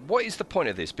is the point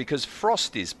of this? Because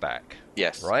Frost is back.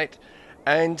 Yes. Right?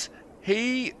 And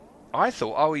I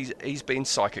thought, he's been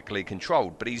psychically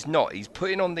controlled, but he's not. He's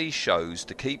putting on these shows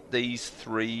to keep these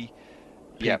three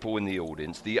people in the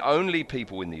audience, the only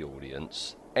people in the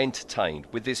audience, entertained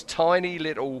with this tiny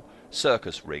little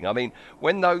circus ring. I mean,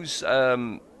 when those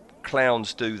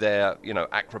clowns do their,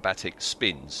 acrobatic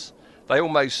spins, they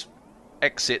almost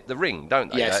exit the ring,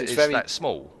 don't they? Yes, it's very, that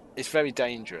small. It's very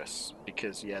dangerous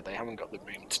because, they haven't got the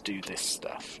room to do this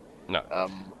stuff. No.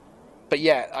 But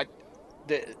yeah,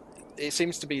 it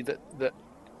seems to be that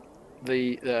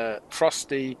the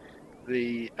Frosty,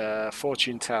 the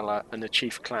fortune teller, and the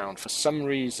chief clown, for some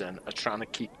reason, are trying to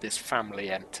keep this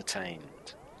family entertained.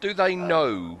 Do they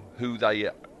know who they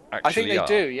actually are? I think they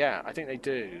do. Yeah, I think they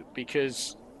do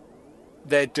because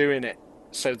they're doing it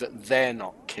so that they're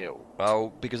not killed.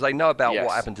 Well, because they know about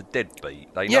what happened to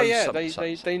Deadbeat. They know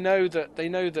they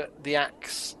know that the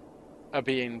acts are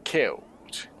being killed.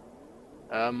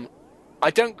 I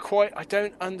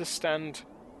don't understand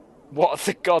what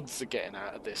the gods are getting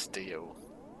out of this deal.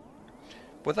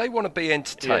 Well, they want to be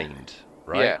entertained,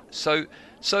 right? Yeah. So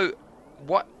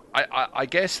what? I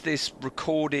guess this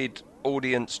recorded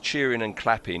audience cheering and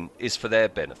clapping is for their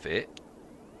benefit.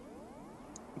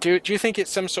 Do you think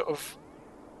it's some sort of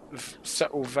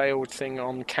subtle veiled thing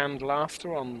on canned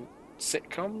laughter on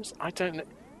sitcoms? I don't know.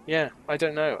 Yeah, I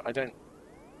don't know. I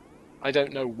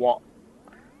don't know what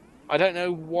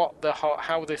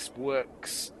how this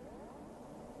works,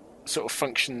 sort of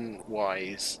function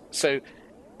wise. So,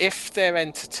 if they're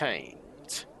entertained,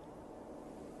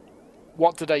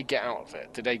 what do they get out of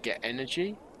it? Do they get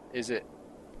energy? Is it,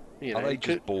 Are they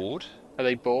just bored? Are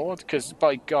they bored? Because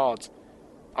by God,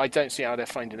 I don't see how they're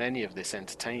finding any of this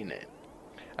entertaining.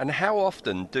 And how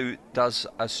often does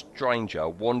a stranger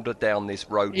wander down this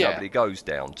road nobody goes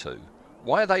down to?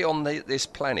 Why are they on this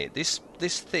planet? This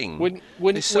thing.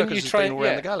 This circus has been all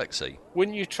around the galaxy.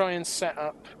 Wouldn't you try and set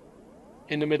up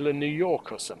in the middle of New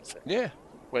York or something? Yeah.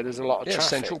 Where there's a lot of traffic.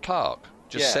 Central Park.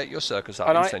 Just set your circus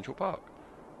up in Central Park.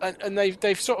 And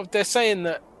they're saying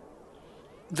that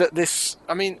this.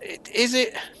 I mean, is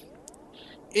it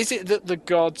is it that the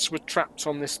gods were trapped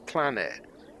on this planet,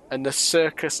 and the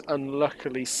circus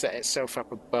unluckily set itself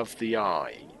up above the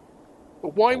eye?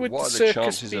 But why would what the are the circus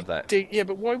chances be of that?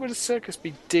 but why would the circus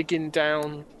be digging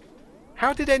down?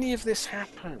 How did any of this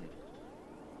happen?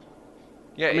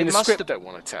 Yeah, I mean, the must script have. don't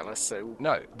want to tell us, so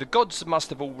No, the gods must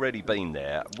have already been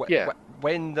there. Yeah.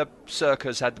 When the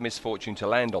circus had the misfortune to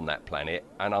land on that planet,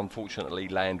 and unfortunately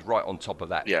land right on top of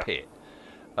that Yeah. pit,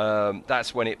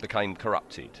 that's when it became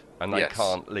corrupted, and they Yes.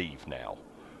 can't leave now.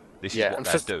 This is yeah, what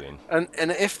they're doing. And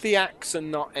if the acts are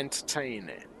not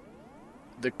entertaining,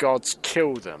 the gods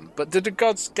kill them. But did the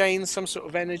gods gain some sort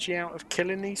of energy out of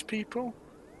killing these people?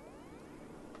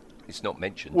 It's not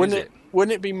mentioned, Wouldn't is it?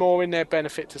 Wouldn't it be more in their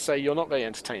benefit to say you're not very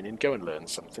entertaining? Go and learn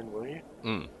something, will you?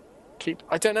 Mm.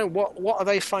 I don't know what are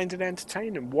they finding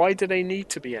entertaining? Why do they need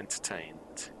to be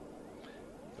entertained?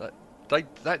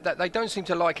 They don't seem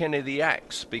to like any of the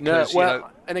acts because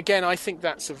and again, I think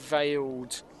that's a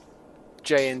veiled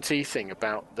JNT thing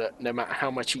about that. No matter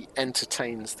how much he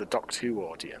entertains the Doctor Who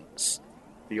audience,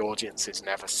 the audience is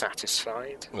never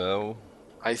satisfied. Well,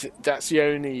 I think that's the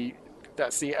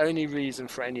only reason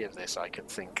for any of this I can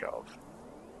think of.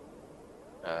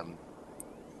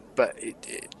 But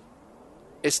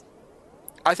it's.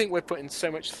 I think we're putting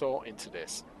so much thought into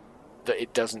this that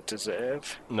it doesn't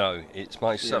deserve. no, it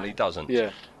most certainly doesn't.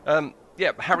 Yeah.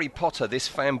 Harry Potter, this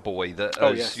fanboy that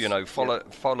has,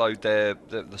 followed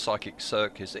the psychic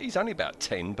circus. He's only about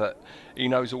 10, but he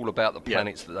knows all about the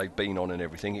planets that they've been on and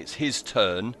everything. It's his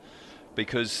turn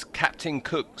because Captain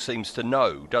Cook seems to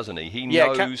know, doesn't he? He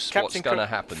knows what's going to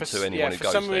happen to anyone who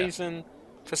goes there.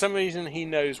 For some reason, he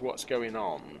knows what's going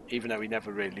on, even though he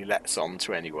never really lets on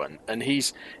to anyone. And he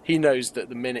knows that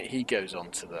the minute he goes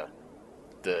onto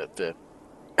the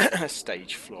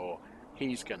stage floor,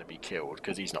 he's going to be killed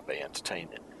because he's not very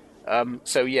entertaining.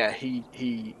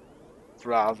 He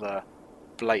rather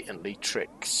blatantly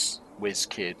tricks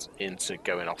WizKid into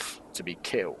going off to be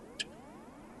killed.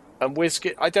 And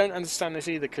WizKid, I don't understand this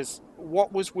either, because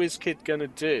what was WizKid going to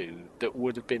do that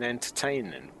would have been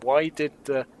entertaining? Why did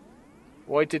the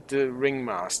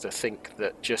ringmaster think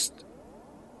that just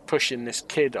pushing this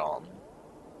kid on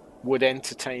would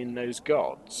entertain those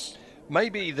gods?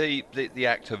 Maybe the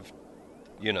act of,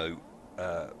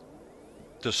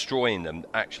 destroying them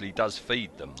actually does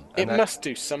feed them. It must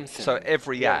do something. So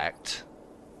every act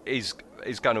is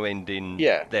going to end in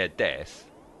their death,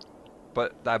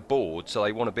 but they're bored, so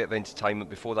they want a bit of entertainment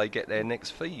before they get their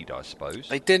next feed, I suppose.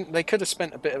 They could have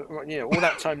spent a bit of, all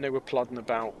that time they were plodding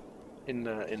about in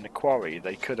the quarry.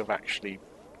 They could have actually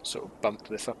sort of bumped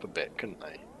this up a bit, couldn't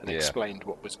they? And explained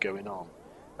what was going on.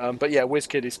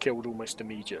 WizKid is killed almost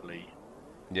immediately.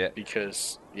 Yeah.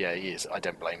 Because he is. I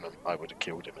don't blame him. I would have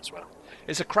killed him as well.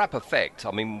 It's a crap effect.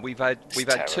 I mean, we've had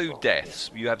terrible. 2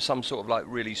 deaths. You have some sort of like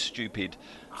really stupid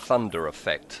thunder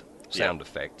effect, sound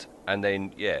effect, and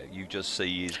then you just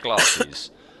see his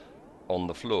glasses on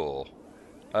the floor.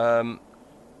 And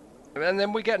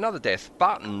then we get another death.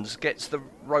 Buttons gets the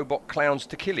robot clowns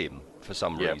to kill him for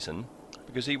some reason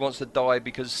because he wants to die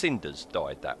because Cinder's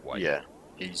died that way. Yeah,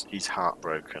 he's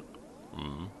heartbroken.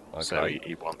 Okay. So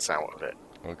he wants out of it.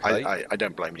 Okay. I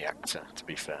don't blame the actor, to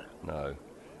be fair. No.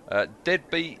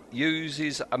 Deadbeat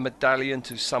uses a medallion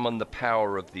to summon the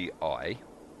power of the eye.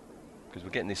 Because we're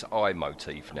getting this eye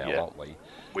motif now, aren't we?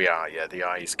 We are, the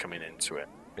eye's coming into it.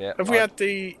 Yeah. We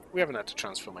haven't had the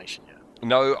transformation yet.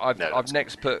 No, I've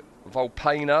next put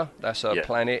Volpana, that's a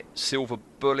planet, Silver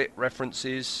Bullet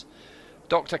references,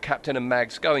 Doctor, Captain and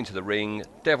Mags go into the ring,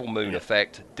 Devil Moon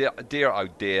effect, dear oh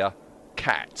dear,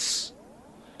 cats.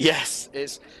 Yes,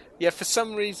 for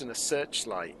some reason a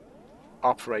searchlight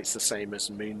operates the same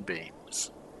as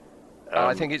moonbeams.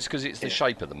 I think it's because it's the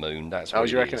shape of the moon. That's what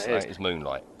you reckon it is? That is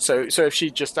moonlight. So if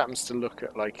she just happens to look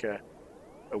at like a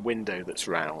window that's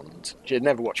round, she'd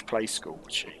never watch Play School,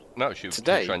 would she? No, she would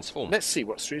transform. Let's see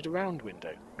what's through the round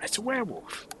window. It's a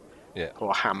werewolf. Yeah.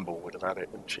 Or Hamble would have had it,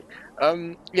 wouldn't she?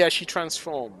 She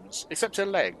transforms, except her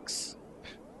legs.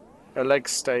 Her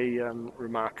legs stay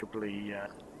remarkably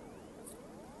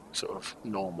sort of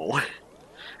normal.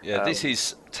 Yeah, this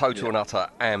is total and utter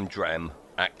Amdram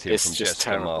acting from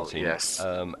Jessica Martin. Yes.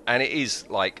 And it is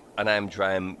like an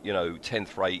Amdram,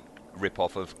 10th rate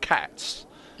rip-off of Cats.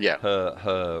 Yeah.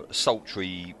 Her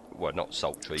sultry, well, not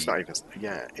sultry. It's not even.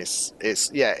 Yeah,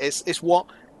 it's what.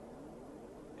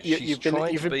 You've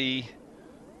been.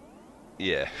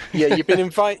 Yeah. You've been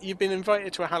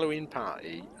invited to a Halloween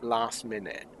party last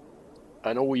minute,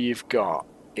 and all you've got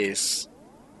is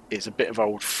a bit of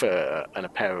old fur and a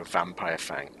pair of vampire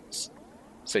fangs.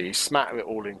 So you smatter it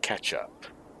all in ketchup,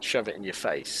 shove it in your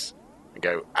face, and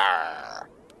go ah,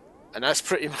 and that's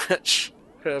pretty much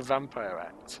her vampire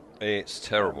act. It's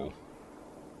terrible.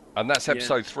 And that's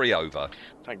episode 3 over.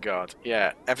 Thank God.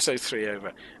 Yeah, episode 3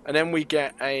 over. And then we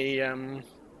get a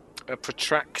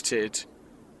protracted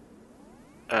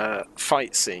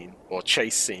fight scene or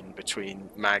chase scene between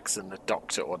Mags and the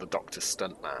Doctor, or the Doctor's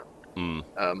stuntman.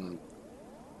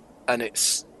 And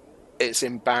it's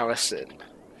embarrassing.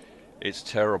 It's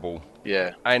terrible.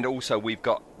 Yeah. And also we've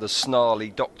got the snarly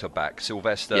Doctor back.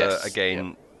 Sylvester, again,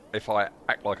 Yep. if I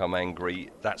act like I'm angry,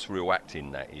 that's real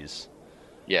acting, that is.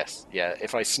 Yes, yeah.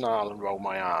 If I snarl and roll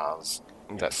my R's,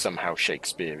 that's somehow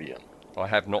Shakespearean. I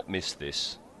have not missed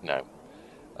this. No.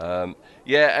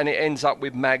 Yeah, and it ends up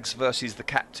with Mags versus the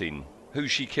Captain, who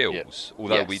she kills,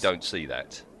 although we don't see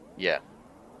that. Yeah.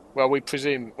 Well, we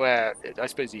presume... Well, I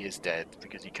suppose he is dead,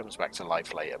 because he comes back to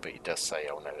life later, but he does say,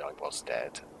 oh no, I was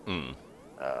dead.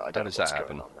 I don't know what's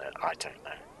going on there. I don't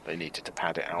know. They needed to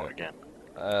pad it out again.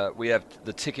 We have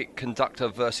the ticket conductor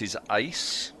versus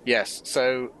Ace. Yes,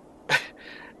 so...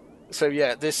 So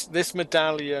yeah, this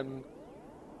medallion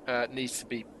needs to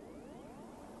be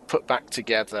put back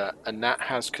together, and that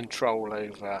has control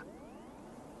over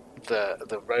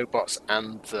the robots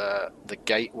and the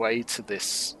gateway to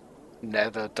this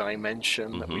nether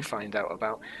dimension that we find out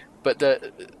about. But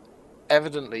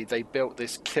evidently they built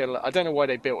this killer... I don't know why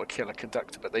they built a killer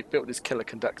conductor, but they built this killer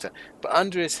conductor. But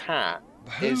under his hat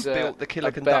Who built the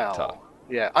killer conductor? Bell.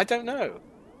 Yeah, I don't know.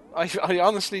 I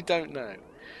honestly don't know.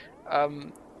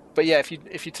 But yeah, if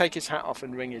you take his hat off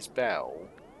and ring his bell,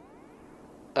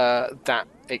 that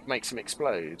it makes him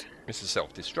explode. It's a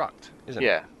self-destruct, isn't it?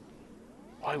 Yeah.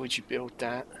 Why would you build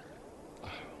that?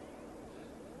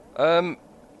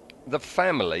 The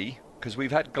family, because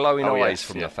we've had glowing eyes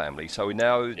from the family, so we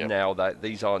know now that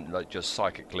these aren't like just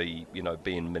psychically,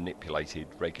 being manipulated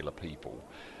regular people.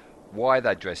 Why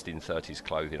they're dressed in 30s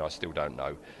clothing, I still don't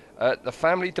know. The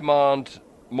family demand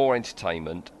more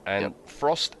entertainment, and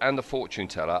Frost and the fortune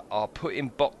teller are put in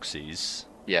boxes,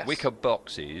 wicker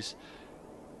boxes.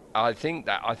 I think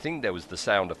there was the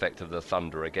sound effect of the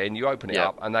thunder again. You open it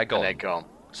up and they're gone. And they're gone.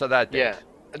 So they're dead.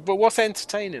 Yeah, but what's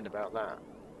entertaining about that?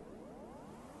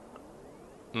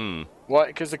 Why?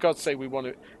 Because the gods say we want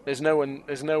to. There's no one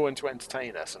to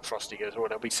entertain us, and Frosty goes, "Oh,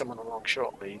 there'll be someone along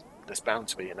shortly. There's bound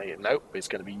to be." And they go, "Nope, it's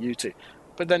going to be you two."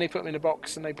 But then they put them in a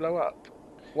box and they blow up.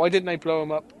 Why didn't they blow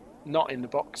them up? Not in the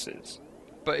boxes.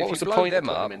 But what if was you the blow point them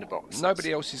of putting up, them in the boxes?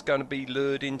 nobody else is going to be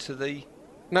lured into the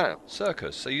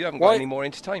circus, so you haven't got any more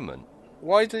entertainment.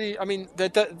 Why do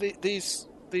these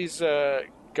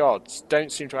gods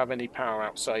don't seem to have any power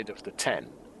outside of the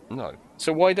tent? No.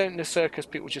 So why don't the circus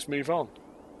people just move on?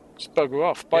 Just bugger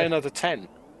off. Buy another tent.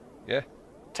 Yeah.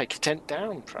 Take a tent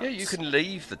down, perhaps. Yeah, you can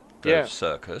leave the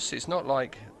circus. It's not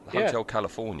like Hotel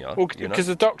California. Well, because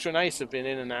the Doctor and Ace have been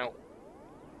in and out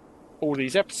all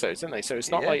these episodes, haven't they? So it's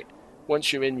not like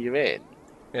once you're in, you're in.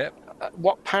 Yeah.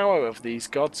 What power have these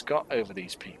gods got over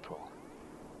these people?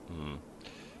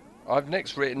 I've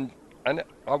next written, and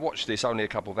I watched this only a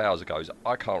couple of hours ago, so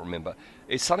I can't remember.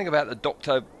 It's something about the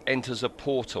Doctor enters a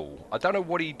portal. I don't know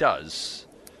what he does,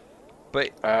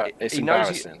 but it's he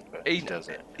knows embarrassing, but he does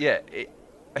it. Yeah,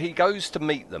 he goes to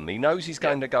meet them. He knows he's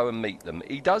going to go and meet them.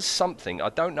 He does something. I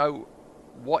don't know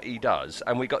what he does,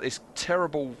 and we got this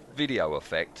terrible video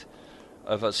effect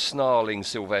of a snarling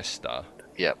Sylvester.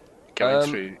 Yep.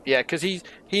 Going through, because he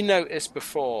noticed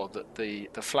before that the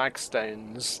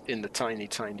flagstones in the tiny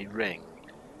ring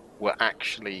were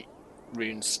actually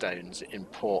rune stones,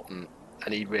 important,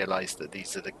 and he realised that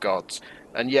these are the gods.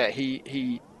 And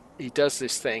he does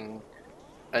this thing,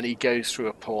 and he goes through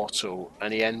a portal,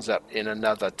 and he ends up in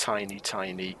another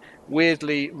tiny,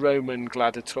 weirdly Roman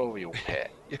gladiatorial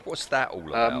pit. What's that all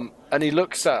about? And he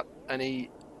looks up, and he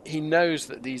knows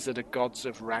that these are the gods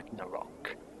of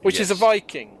Ragnarok, which is a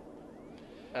Viking.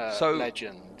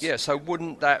 Legend. Yeah, so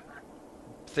wouldn't that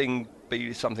thing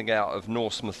be something out of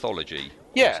Norse mythology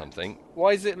or something?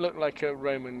 Why does it look like a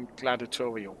Roman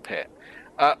gladiatorial pit?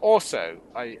 Also,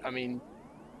 I mean,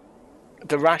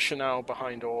 the rationale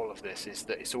behind all of this is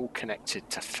that it's all connected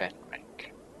to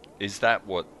Fenric. Is that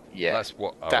what? Yeah. That's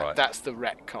what. Right. That's the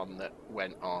retcon that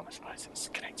went on. It's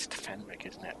connected to Fenric,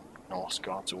 isn't it? Norse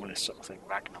gods, all this sort of thing.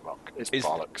 Ragnarok. It's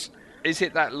bollocks. Is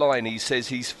it that line he says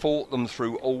he's fought them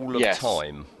through all of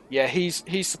time? Yeah, he's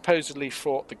supposedly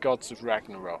fought the gods of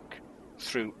Ragnarok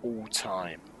through all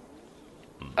time.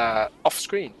 Off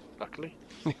screen, luckily.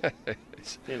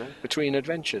 Between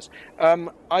adventures.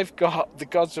 I've got the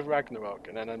gods of Ragnarok,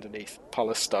 and then underneath,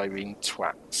 polystyrene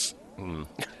twats. I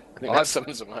think that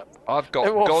sums them up. I've got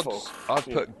gods. I've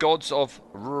put gods of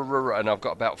and I've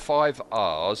got about 5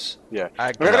 R's. Yeah.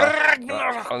 Agra,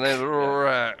 and then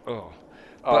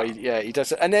he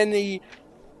does it. And then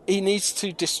he needs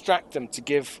to distract them to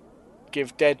give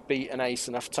Deadbeat and Ace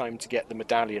enough time to get the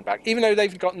medallion back, even though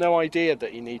they've got no idea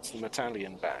that he needs the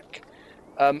medallion back.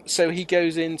 So he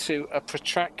goes into a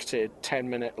protracted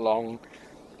 10-minute long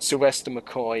Sylvester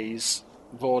McCoy's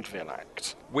vaudeville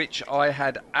act, which I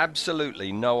had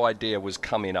absolutely no idea was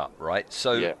coming up. Right,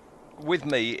 so with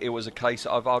me, it was a case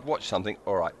of I'd watch something.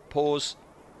 All right, pause,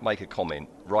 make a comment,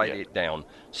 write it down,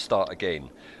 start again.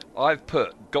 I've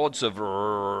put Gods of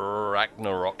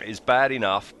Ragnarok is bad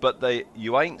enough, but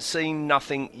you ain't seen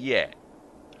nothing yet.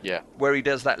 Yeah. Where he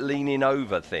does that leaning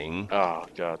over thing. Oh,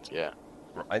 God, yeah.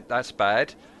 Right, that's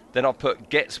bad. Then I put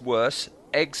gets worse,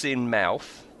 eggs in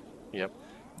mouth. Yep.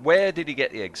 Where did he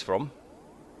get the eggs from?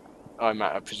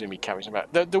 I presume he carries them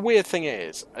out. The weird thing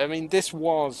is, I mean, this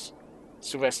was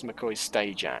Sylvester McCoy's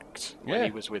stage act when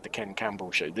he was with the Ken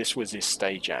Campbell show. This was his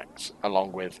stage act,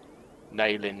 along with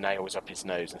nailing nails up his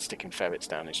nose and sticking ferrets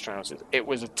down his trousers. It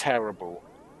was a terrible,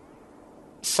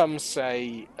 some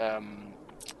say,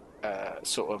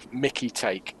 sort of Mickey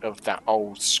take of that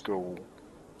old school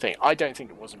thing. I don't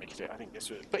think it was a Mickey take. I think this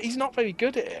was, but he's not very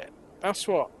good at it. That's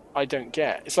what I don't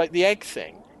get. It's like the egg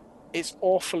thing. It's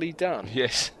awfully done.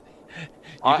 Yes, you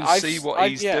can see what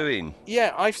he's doing.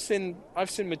 Yeah, I've seen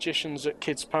magicians at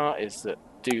kids' parties that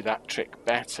do that trick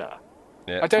better.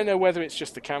 Yeah. I don't know whether it's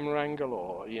just the camera angle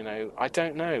or, I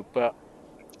don't know, but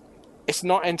it's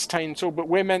not entertaining at all. But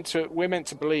we're meant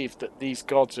to believe that these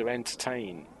gods are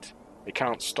entertained. They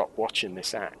can't stop watching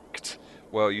this act.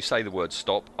 Well, you say the word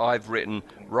stop. I've written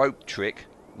rope trick,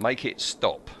 make it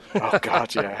stop. Oh,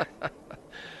 God, yeah.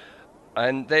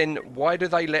 And then why do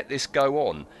they let this go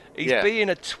on? He's being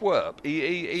a twerp.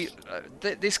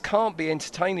 This can't be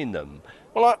entertaining them.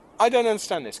 Well, I don't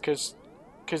understand this because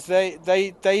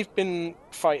they've been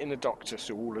fighting the Doctor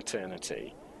through all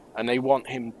eternity, and they want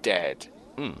him dead.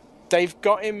 They've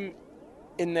got him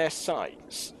in their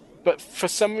sights, but for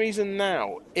some reason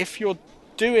now, if you're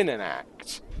doing an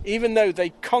act, even though they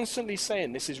constantly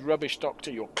saying this is rubbish,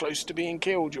 Doctor, you're close to being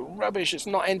killed, you're rubbish, it's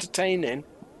not entertaining.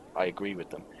 I agree with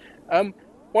them.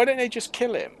 Why don't they just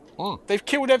kill him? They've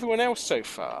killed everyone else so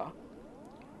far.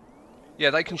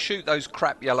 Yeah, they can shoot those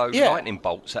crap yellow lightning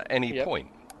bolts at any point.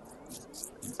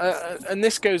 And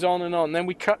this goes on and on. Then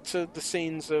we cut to the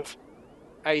scenes of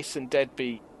Ace and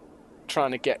Deadbeat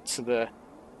trying to get to the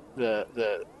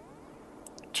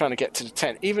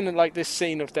tent. Even like this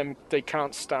scene of them, they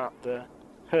can't start the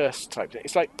hearse type thing.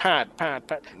 It's like pad.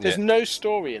 There's no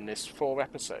story in this 4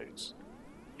 episodes.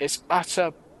 It's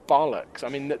utter bollocks. I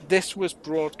mean, that this was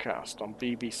broadcast on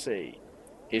BBC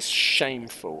is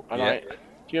shameful. And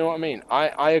do you know what I mean?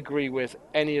 I agree with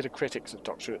any of the critics of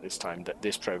Doctor Who at this time that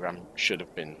this programme should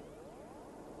have been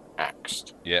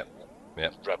axed. Yeah.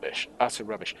 Rubbish. Utter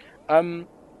rubbish. And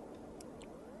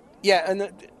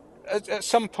at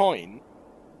some point,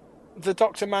 the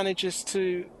Doctor manages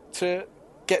to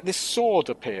get this sword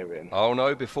appearing. Oh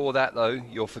no, before that though,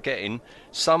 you're forgetting,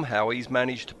 somehow he's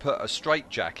managed to put a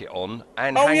straitjacket on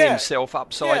and hang himself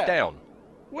upside down.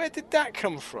 Where did that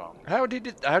come from? How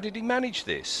did he manage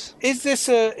this? Is this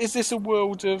a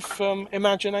world of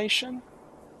imagination?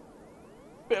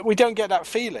 But we don't get that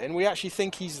feeling. We actually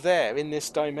think he's there in this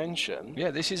dimension.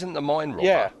 Yeah, this isn't the mind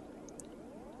robber.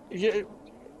 Yeah.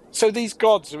 So these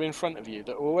gods are in front of you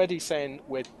that are already saying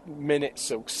we're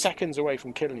minutes or seconds away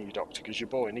from killing you, Doctor, because you're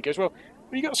boy. And he goes, well,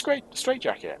 you got a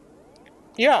straitjacket?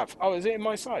 You have? Oh, is it in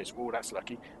my size? Oh, that's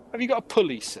lucky. Have you got a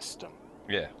pulley system?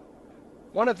 Yeah.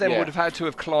 One of them would have had to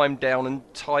have climbed down and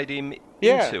tied him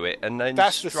into it and then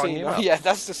strung him up. Yeah,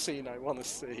 that's the scene I want to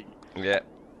see. Yeah.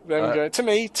 Then we go, to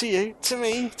me, to you, to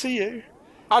me, to you.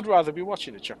 I'd rather be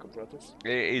watching the Chuckle Brothers.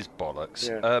 It is bollocks.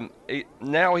 Yeah.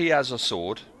 Now he has a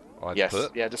sword.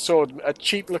 The sword, a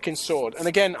cheap-looking sword. And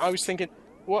again, I was thinking,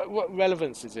 what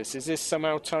relevance is this? Is this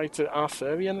somehow tied to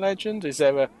Arthurian legend? Is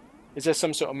there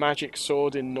some sort of magic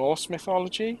sword in Norse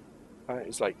mythology?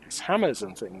 It's hammers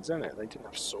and things, isn't it? They didn't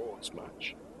have swords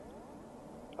much.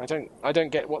 I don't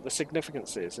get what the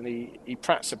significance is, and he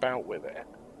prats about with it.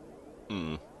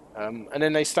 And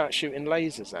then they start shooting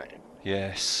lasers at him.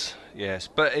 Yes,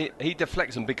 but he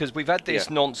deflects them because we've had this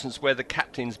nonsense where the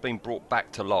captain's been brought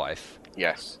back to life.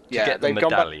 Yes. To get the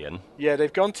medallion.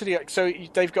 They've gone to so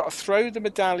they've got to throw the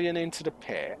medallion into the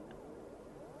pit,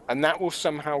 and that will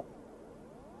somehow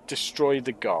destroy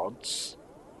the gods.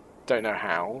 Don't know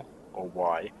how or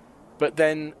why, but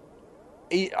then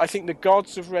I think the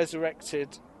gods have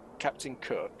resurrected Captain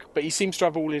Cook, but he seems to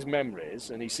have all his memories,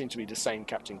 and he seems to be the same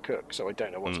Captain Cook. So I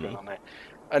don't know what's going on there.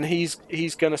 And he's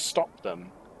going to stop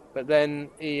them, but then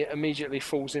he immediately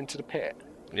falls into the pit.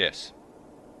 Yes.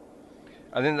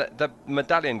 And then the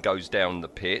medallion goes down the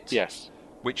pit. Yes.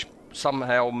 Which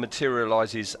somehow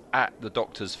materialises at the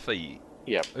Doctor's feet.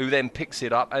 Yep. Who then picks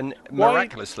it up, and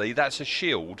miraculously, that's a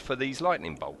shield for these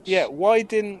lightning bolts. Yeah. Why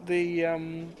didn't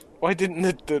the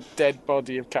dead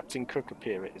body of Captain Cook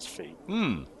appear at his feet?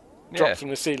 Drop from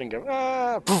the ceiling,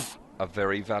 go poof. A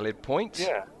very valid point.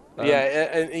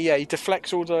 Yeah. He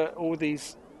deflects all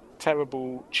these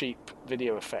terrible, cheap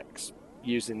video effects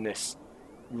using this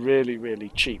really, really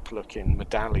cheap-looking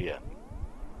medallion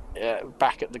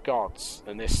back at the gods,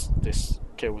 and this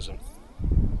kills them.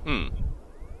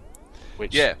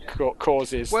 Which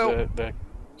causes the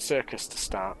circus to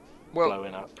start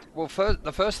blowing up. Well,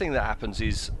 the first thing that happens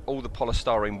is all the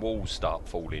polystyrene walls start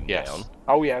falling down.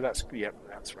 Oh yeah, that's right.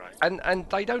 And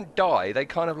they don't die; they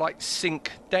kind of like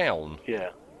sink down. Yeah.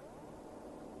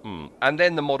 And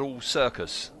then the model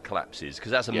circus collapses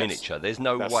because that's a miniature. There's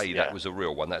no way that was a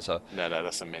real one. That's a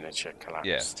that's a miniature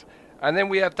collapsed. Yeah. And then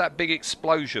we have that big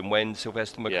explosion when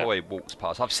Sylvester McCoy walks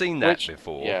past. I've seen that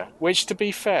before. Yeah. Which, to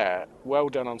be fair, well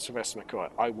done on Sylvester McCoy.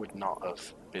 I would not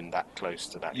have been that close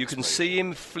to that. You can see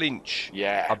him flinch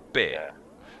a bit. Yeah.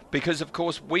 Because, of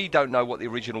course, we don't know what the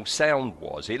original sound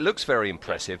was. It looks very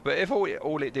impressive, but if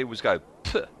all it did was go,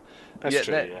 puh,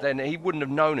 then he wouldn't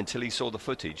have known until he saw the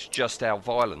footage just how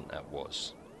violent that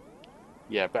was.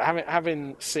 Yeah, but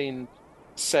having seen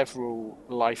several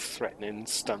life-threatening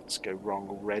stunts go wrong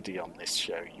already on this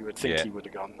show, you would think he would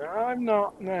have gone, no, I'm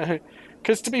not, no.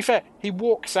 Because, to be fair, he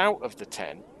walks out of the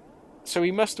tent, so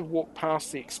he must have walked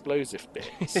past the explosive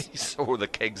bits. He saw the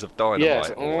kegs of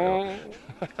dynamite.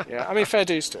 Yeah, I mean, fair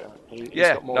dues to him. He's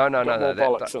got more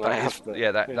bollocks than I have.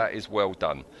 That is well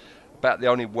done. About the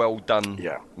only well done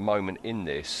moment in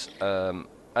this. And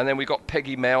then we got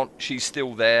Peggy Mount. She's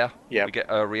still there. Yeah. We get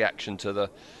her reaction to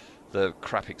the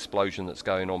crap explosion that's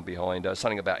going on behind her.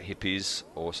 Something about hippies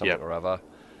or something or other.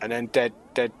 And then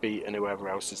Deadbeat and whoever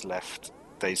else is left,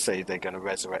 they say they're going to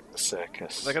resurrect the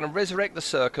circus. They're going to resurrect the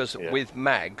circus with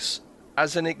Mags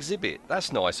as an exhibit.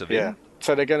 That's nice of him. Yeah.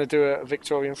 So they're going to do a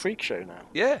Victorian freak show now.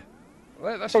 Yeah.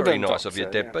 Well, that's very nice of you,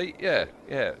 Deadbeat.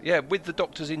 Yeah. With the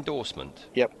Doctor's endorsement.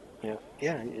 Yep.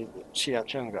 Yeah. She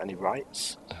hasn't got any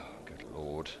rights. Oh,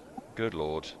 good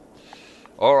lord.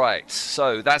 All right.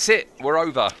 So that's it. We're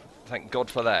over. Thank God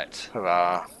for that.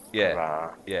 Hurrah. Yeah.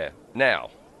 Hurrah. Yeah.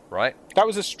 Now, right? That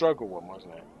was a struggle one,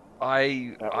 wasn't it?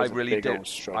 I really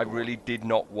did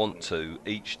not want to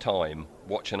each time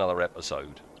watch another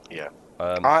episode. Yeah.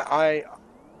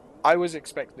 I was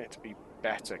expecting it to be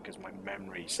better because my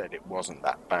memory said it wasn't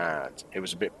that bad. It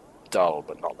was a bit dull,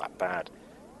 but not that bad.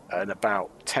 And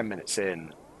about 10 minutes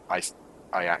in, I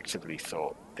actively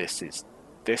thought, this is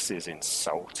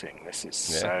insulting. This is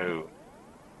so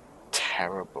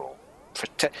terrible.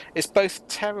 It's both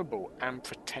terrible and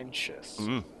pretentious.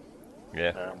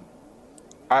 Yeah.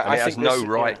 I it has think no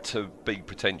right to be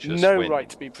pretentious. No right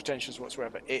to be pretentious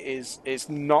whatsoever. It's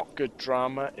not good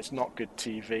drama. It's not good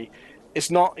TV. It's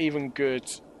not even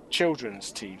good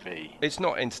children's TV. It's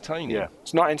not entertaining. Yeah,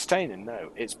 it's not entertaining.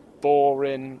 No, it's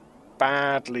boring,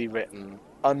 badly written,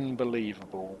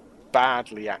 unbelievable,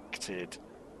 badly acted,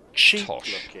 cheap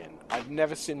looking. I've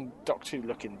never seen Doctor Who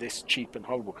looking this cheap and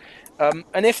horrible.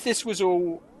 And if this was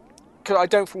all, because I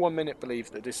don't for 1 minute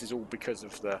believe that this is all because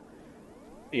of the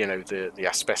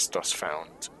asbestos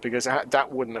found, because that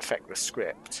wouldn't affect the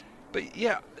script. But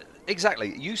yeah,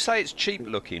 exactly. You say it's cheap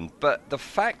looking, but the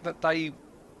fact that they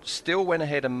still went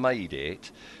ahead and made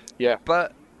it,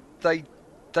 but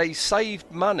they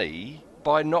saved money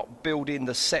by not building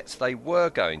the sets they were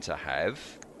going to have,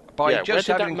 by just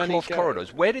having cloth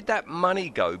corridors. Where did that money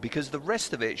go? Because the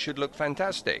rest of it should look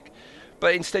fantastic,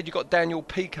 but instead you got Daniel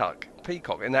Peacock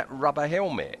in that rubber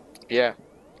helmet. Yeah,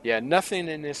 nothing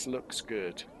in this looks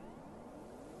good.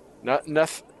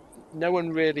 No one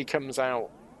really comes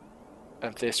out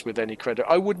of this with any credit.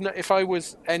 I wouldn't, if I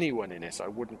was anyone in this, I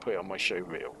wouldn't put it on my show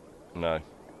reel. No.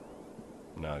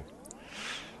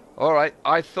 All right,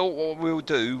 I thought what we'll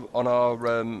do on our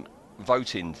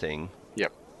voting thing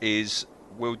is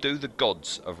we'll do the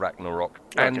gods of Ragnarok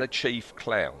and the chief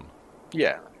clown.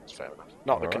 Yeah, that's fair enough.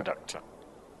 Not the conductor.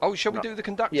 Oh, shall we do the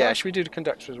conductor? Yeah, should we do the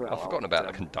conductor as well? I've forgotten about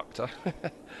the conductor.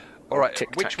 All right,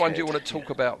 which one do you want to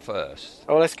talk about first?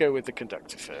 Oh, let's go with the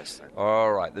conductor first then.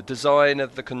 All right, the design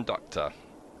of the conductor.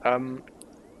 In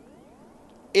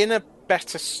a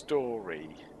better story,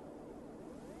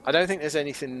 I don't think there's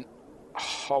anything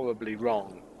horribly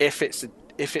wrong. If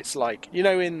it's like,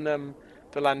 in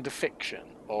the Land of Fiction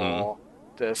or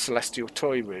the Celestial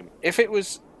Toy Room, if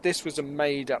this was a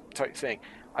made-up type thing,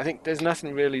 I think there's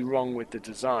nothing really wrong with the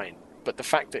design, but the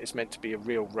fact that it's meant to be a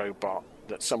real robot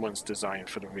that someone's designed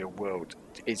for the real world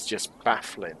is just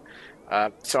baffling.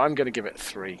 So I'm going to give it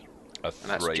 3. A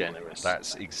And that's 3. generous.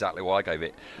 That's exactly what I gave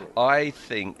it. I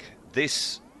think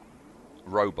this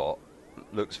robot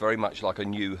looks very much like a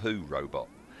New Who robot.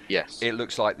 Yes. It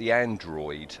looks like the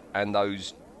android and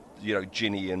those,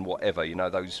 Ginny and whatever,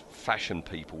 those fashion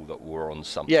people that were on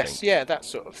something. Yes, yeah, that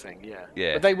sort of thing, yeah.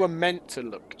 Yeah. But they were meant to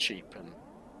look cheap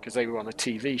because they were on a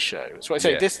TV show. So I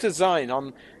say Yeah. this design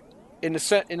in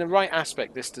the right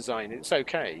aspect, this design, it's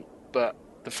okay. But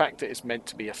the fact that it's meant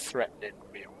to be a threatening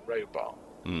real robot,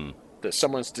 that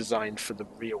someone's designed for the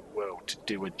real world to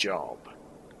do a job,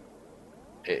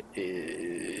 it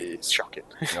is shocking.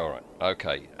 All right.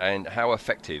 Okay. And how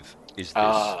effective is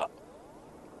this?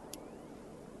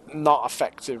 Not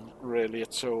effective really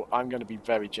at all. I'm going to be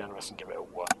very generous and give it a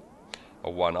 1. A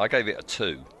 1. I gave it a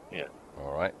 2. Yeah.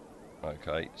 All right.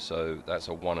 Okay. So that's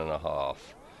a 1.5.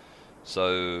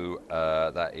 So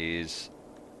that is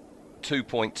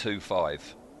 2.25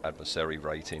 adversary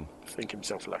rating. Think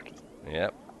himself lucky.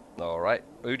 Yep. All right.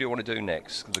 Who do you want to do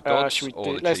next? The gods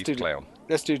or the chief clown?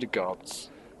 Let's do the gods.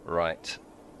 Right.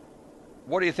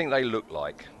 What do you think they look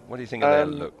like? What do you think of their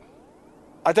look?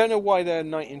 I don't know why they're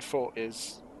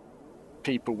 1940s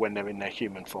people when they're in their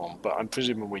human form, but I'm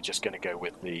presuming we're just going to go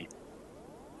with the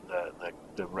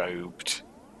robed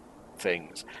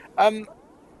things.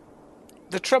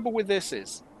 The trouble with this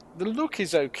is the look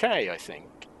is okay, I think.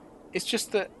 It's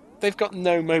just that they've got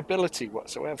no mobility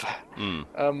whatsoever.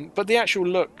 But the actual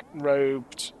look,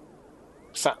 robed,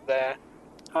 sat there,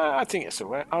 I think it's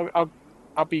alright.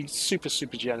 I'll be super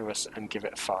generous and give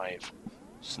it a 5.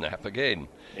 Snap again.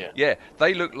 Yeah.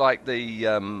 They look like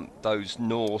the those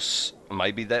Norse.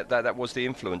 Maybe that was the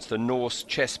influence. The Norse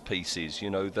chess pieces,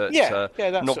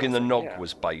 that Knock in the Nog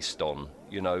was based on.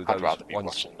 Those I'd rather be ones.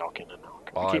 watching Knock in the Nog.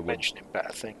 I keep mentioning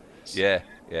better things. Yeah.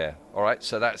 All right.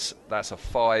 So that's a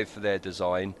 5 for their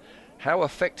design. How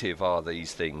effective are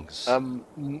these things?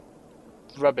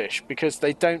 Rubbish, because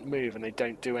they don't move and they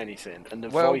don't do anything.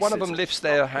 And one of them lifts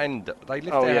their hand. They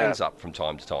lift their hands up from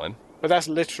time to time. But that's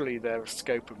literally their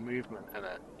scope of movement, isn't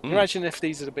it? Imagine if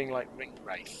these had been like ring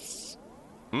wraiths.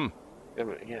 Yeah.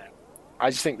 I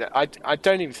just think that I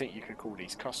don't even think you could call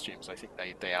these costumes. I think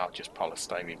they are just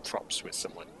polystyrene props with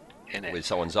someone in it. With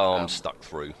someone's arm stuck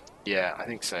through. Yeah, I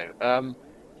think so.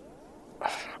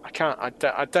 I can't.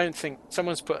 I don't think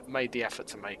someone's made the effort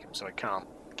to make them, so I can't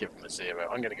give them a 0.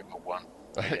 I'm going to give them a 1.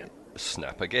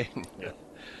 Snap again. Yeah.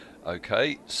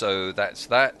 Okay, so that's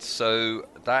that. So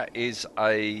that is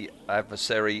a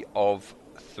adversary of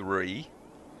 3.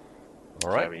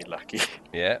 All right. Very lucky.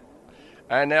 Yeah.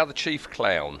 And now the chief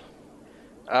clown.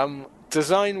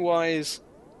 Design-wise,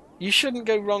 you shouldn't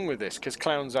go wrong with this because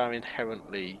clowns are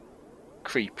inherently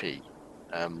creepy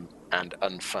and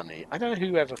unfunny. I don't know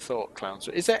who ever thought clowns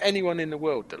were. Is there anyone in the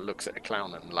world that looks at a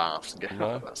clown and laughs and goes, No.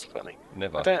 "Oh, that's funny"?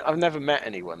 Never. I've never met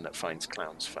anyone that finds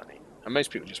clowns funny. And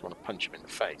most people just want to punch them in the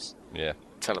face. Yeah.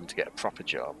 Tell them to get a proper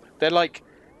job. They're like,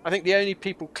 I think the only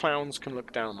people clowns can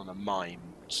look down on are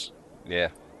mimes. Yeah.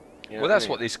 You know Well, that's I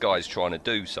mean? what this guy's trying to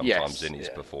do sometimes Yes, in his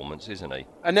yeah. performance, isn't he?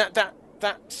 And that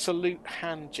salute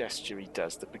hand gesture he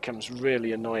does that becomes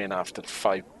really annoying after the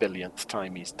 5 billionth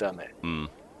time he's done it.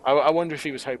 I wonder if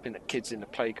he was hoping that kids in the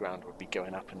playground would be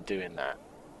going up and doing that.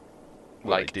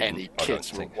 Well, like they didn't, any I don't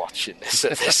kids were think. watching this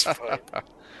at this point.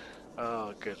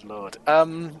 Oh, good lord.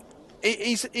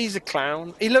 He's a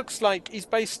clown. He looks like he's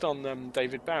based on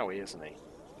David Bowie, isn't he?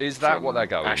 Is that From what they're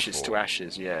going Ashes for? to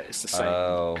Ashes, yeah. It's the same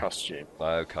Oh. costume.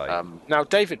 Okay. Now,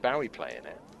 David Bowie playing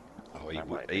it. Oh, that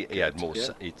might he be had good, more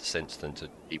yeah. sense than to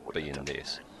He wouldn't be in have done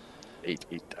this.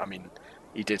 I mean,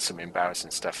 he did some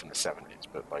embarrassing stuff in the 70s,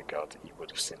 but by God, he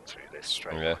would have seen through this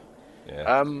straight away.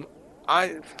 Yeah.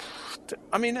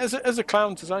 I mean, as a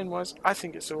clown design-wise, I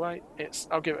think it's all right.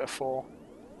 I'll give it a 4.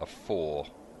 A 4.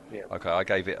 Yeah. Okay, I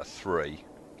gave it a 3.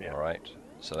 Yeah. All right.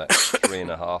 So that's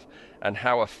 3.5. And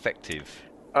how effective?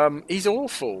 He's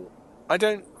awful. I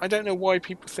don't know why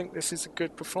people think this is a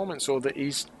good performance or that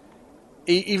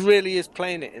he really is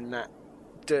playing it in that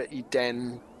dirty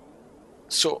den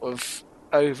sort of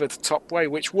over the top way,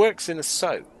 which works in a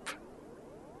soap,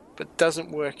 but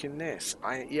doesn't work in this.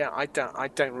 I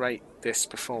don't rate this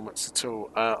performance at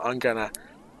all. I'm gonna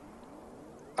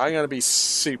be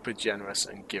super generous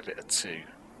and give it a 2.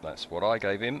 That's what I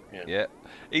gave him. Yeah.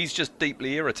 He's just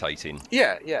deeply irritating.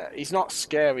 Yeah. He's not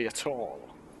scary at all.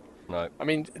 No. I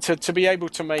mean, to be able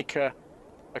to make a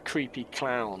creepy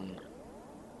clown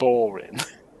boring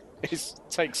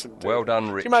takes some doing. Well done,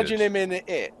 Can Richard. you imagine him in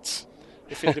It?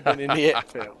 If he'd have been in the It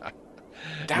film.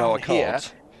 Down No, I here,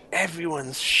 can't.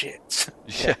 everyone's shit.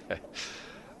 Yeah.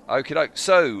 Okay, doke.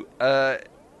 So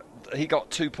he got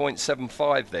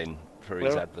 2.75 then for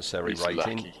his Well, adversary he's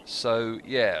rating. lucky. So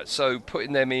yeah, so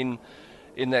putting them in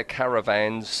in their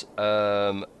caravans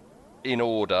in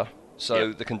order. So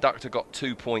Yep. the conductor got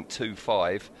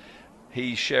 2.25.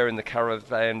 He's sharing the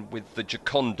caravan with the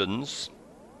Jacondans,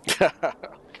 God.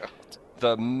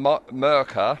 the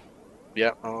Merca,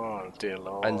 Yeah. Oh dear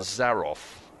Lord. and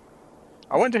Zaroff.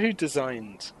 I wonder who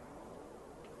designed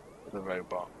the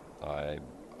robot.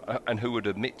 And who would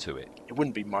admit to it? It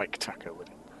wouldn't be Mike Tucker, would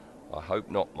it? I hope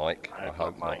not, Mike. I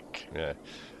hope not, Mike. Yeah.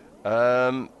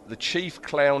 The Chief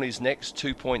Clown is next,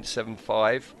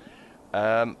 2.75.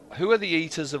 Who are the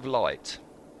Eaters of Light?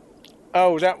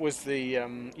 Oh, that was the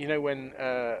you know when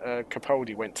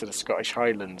Capaldi went to the Scottish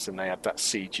Highlands and they had that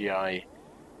CGI.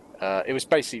 It was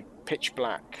basically pitch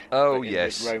black. Oh, but in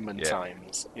yes. the Roman Yeah.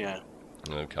 times. Yeah.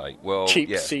 Okay. Well, Cheap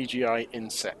yeah. CGI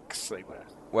insects they were.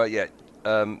 Well, yeah.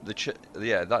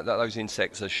 Those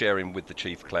insects are sharing with the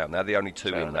Chief Clown. They're the only two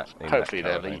Fair in enough. that. Hopefully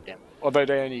that they'll eat him. Although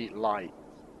they only eat light.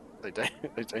 They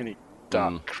don't eat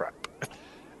dark crap.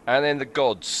 And then the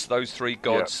gods. Those three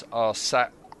gods are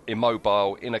sat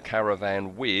immobile in a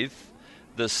caravan with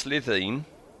the Slitheen,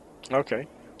 Okay.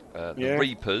 the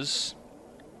Reapers,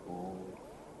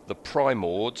 the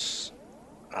Primords.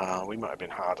 We might have been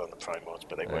hard on the Primords,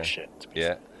 but they were shit.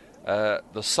 Yeah. The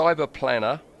Cyber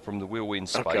Planner from the Wheel in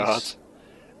Space. Oh, God.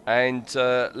 And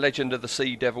Legend of the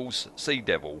Sea Devils, Sea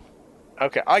Devil.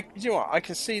 Okay, you know what? I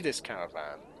can see this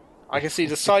caravan. I can see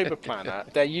the Cyber Planner.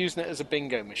 They're using it as a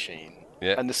bingo machine.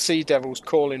 Yeah. And the Sea Devils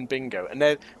calling bingo. And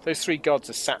those three gods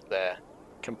are sat there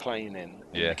complaining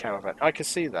in the caravan. I can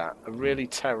see that. A really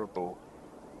terrible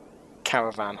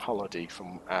caravan holiday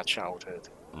from our childhood.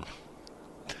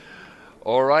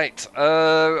 All right.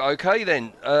 Okay,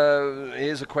 then.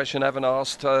 Here's a question I haven't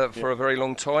asked for a very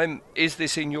long time. Is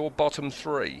this in your bottom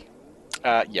three?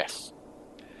 Yes.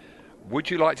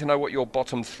 Would you like to know what your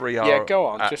bottom three are? Yeah, go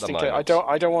on. At Just the in case. moment?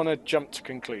 I don't want to jump to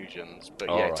conclusions, but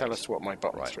All right. tell us what my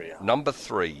bottom three are. Number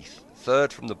 3,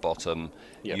 third from the bottom.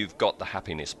 Yep. You've got the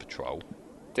Happiness Patrol.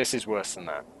 This is worse than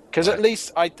that. Because at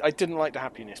least I didn't like the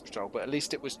Happiness Patrol, but at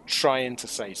least it was trying to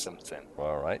say something.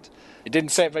 All right. It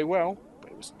didn't say it very well, but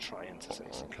it was trying to say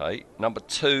something. Okay. Number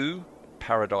 2,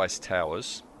 Paradise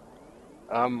Towers.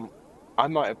 I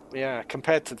might have,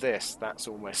 compared to this, that's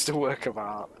almost a work of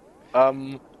art.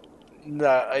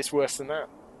 No, it's worse than that.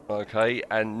 Okay.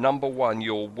 And number 1,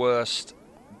 your worst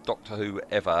Doctor Who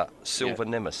ever, Silver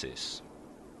Nemesis.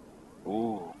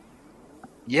 Ooh.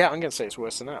 Yeah, I'm going to say it's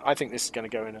worse than that. I think this is going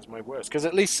to go in as my worst. Because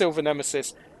at least Silver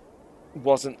Nemesis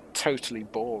wasn't totally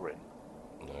boring.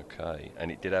 Okay. And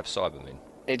it did have Cybermen.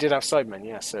 It did have Cybermen,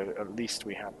 yeah, so at least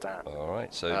we had that. All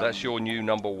right. So that's your new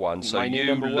number 1. So my new you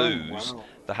number one, lose wow.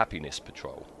 the Happiness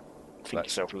Patrol. Think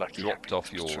yourself lucky. Dropped off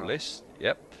Happiness your Patrol. list.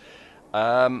 Yep.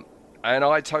 And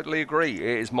I totally agree.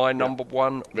 It is my number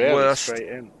 1 Really? worst. Straight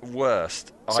in.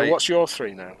 Worst. So what's your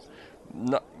 3 now?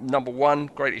 Number 1,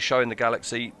 Greatest Show in the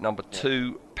Galaxy. Number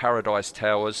 2, Paradise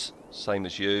Towers, same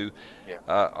as you. Yeah.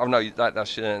 Oh no,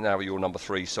 that's now your number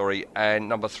 3. Sorry. And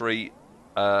number 3,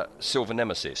 Silver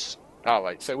Nemesis. Oh,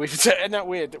 right. So isn't that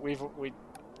weird that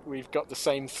we've got the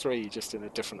same 3 just in a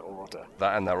different order?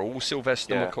 And they're all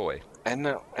Sylvester Yeah. McCoy. And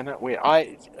that weird.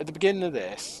 At the beginning of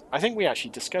this, I think we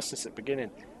actually discussed this at the beginning,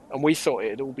 and we thought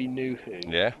it'd all be New Who.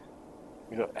 Yeah.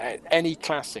 We thought any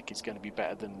classic is going to be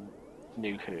better than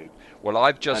New Who. Well,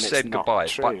 I've just And said it's not goodbye.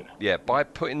 true. By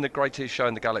putting the Greatest Show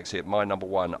in the Galaxy at my number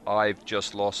 1, I've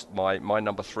just lost my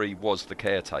number 3 was The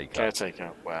Caretaker.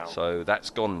 Caretaker. Wow. So that's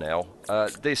gone now.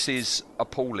 This is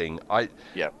appalling.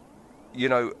 Yeah. You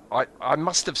know, I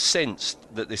must have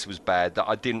sensed that this was bad, that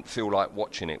I didn't feel like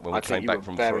watching it when we came back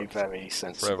from very, very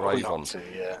sensible Forever Avon. not to,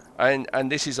 yeah. And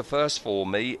this is a first for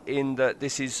me in that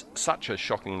this is such a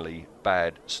shockingly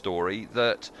bad story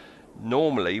that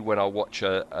normally when I watch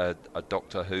a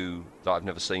Doctor Who that I've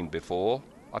never seen before,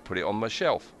 I put it on my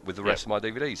shelf with the rest of my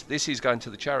DVDs. This is going to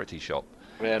the charity shop.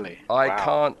 Really?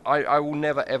 I will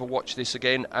never ever watch this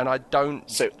again, and I don't...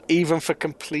 So even for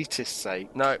completist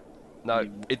sake... No,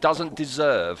 it doesn't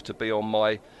deserve to be on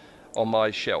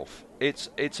my shelf. It's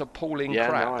appalling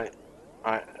crap.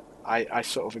 No, I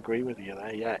sort of agree with you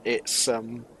there. Yeah, it's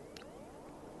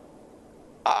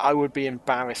I would be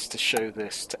embarrassed to show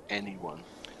this to anyone.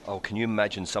 Oh, can you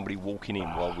imagine somebody walking in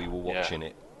while we were watching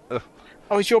it? Ugh.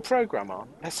 Oh, is your program on?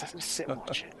 Let's sit and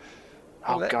watch it.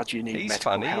 Oh Well, God, you need he's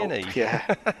medical funny, help. isn't he?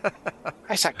 Yeah.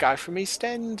 It's that guy from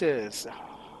EastEnders.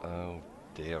 Oh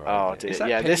dear. Oh dear. Is that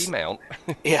Yeah, Peggy Mount?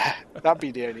 Yeah, that'd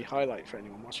be the only highlight for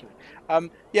anyone watching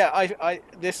it.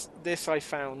 This I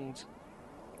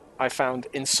found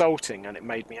insulting, and it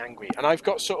made me angry. And I've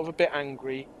got sort of a bit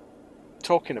angry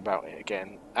talking about it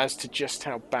again as to just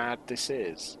how bad this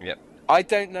is. Yep. I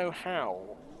don't know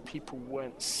how people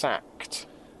weren't sacked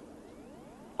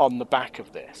on the back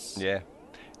of this. Yeah.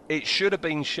 It should have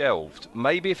been shelved.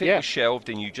 Maybe if it was shelved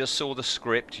and you just saw the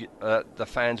script, the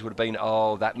fans would have been,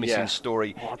 oh, that missing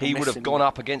story. He would have gone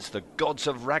up against the gods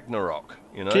of Ragnarok,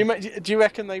 you know? Do you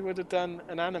reckon they would have done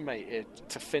an animated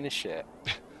to finish it?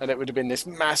 And it would have been this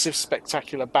massive,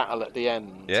 spectacular battle at the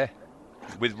end? Yeah.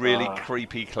 With really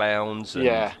creepy clowns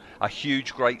and a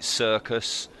huge, great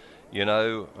circus, you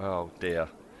know? Oh, dear.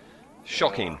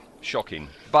 Shocking.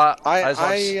 But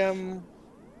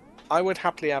I would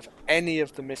happily have any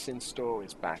of the missing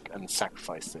stories back and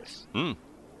sacrifice this.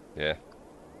 Yeah.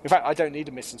 In fact, I don't need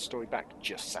a missing story back,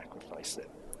 just sacrifice it.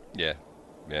 Yeah.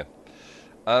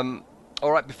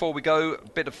 All right, before we go, a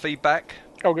bit of feedback.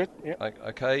 Oh, good. Yeah.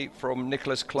 Okay, from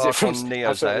Nicholas Clark on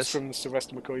Neozaz. From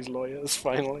Sylvester McCoy's lawyers,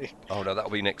 finally. Oh, no, that'll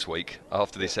be next week,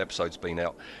 after this episode's been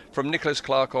out. From Nicholas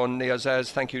Clark on Neozaz.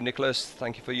 Thank you, Nicholas.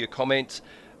 Thank you for your comment.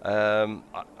 He's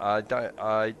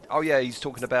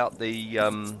talking about the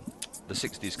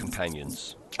 60s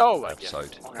Companions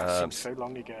episode. Yeah. That seems so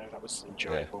long ago. That was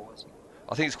enjoyable, wasn't it?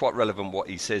 I think it's quite relevant what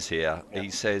he says here. Yeah. He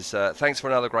says, thanks for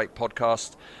another great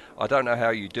podcast. I don't know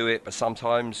how you do it, but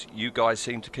sometimes you guys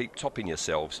seem to keep topping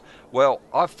yourselves. Well,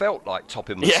 I felt like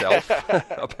topping myself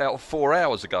about 4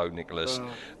 hours ago, Nicholas.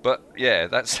 But, yeah,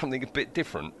 that's something a bit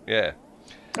different, yeah.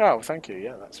 Oh, thank you.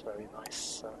 Yeah, that's very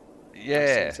nice.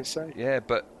 Yeah, to say. Yeah,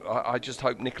 but I just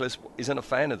hope Nicholas isn't a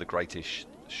fan of the greatest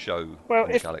show in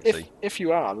the if, galaxy. If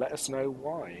you are, let us know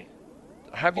why.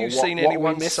 Have you seen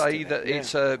anyone say that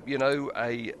it's a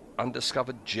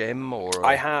undiscovered gem or?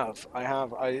 I have.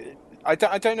 I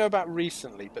don't know about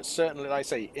recently, but certainly, like I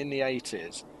say, in the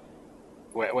 80s,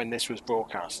 when this was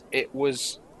broadcast, it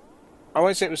was. I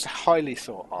won't say it was highly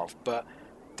thought of, but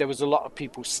there was a lot of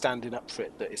people standing up for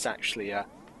it. That it's actually a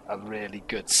really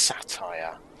good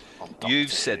satire.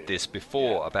 You've said this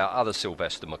before about other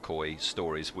Sylvester McCoy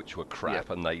stories which were crap,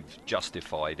 and they've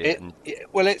justified it.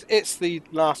 It's the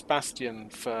last bastion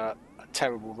for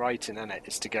terrible writing, isn't it?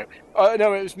 Is to go, oh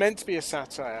no, it was meant to be a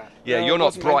satire. Yeah, no, you're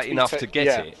not bright enough to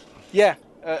get it. Yeah,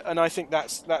 and I think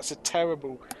that's a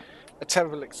terrible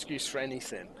excuse for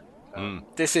anything.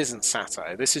 This isn't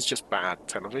satire. This is just bad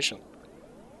television.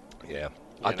 Yeah.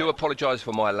 I do apologise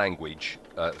for my language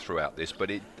throughout this,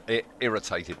 but it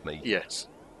irritated me. Yes.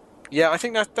 Yeah, I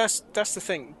think that's the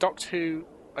thing. Doctor Who,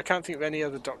 I can't think of any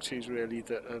other Doctor Who's really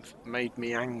that have made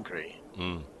me angry.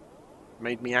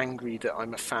 Made me angry that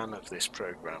I'm a fan of this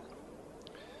programme.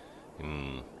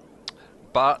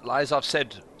 But, as I've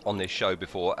said on this show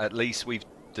before, at least we've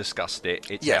discussed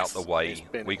it. It's out the way.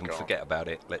 We can forget about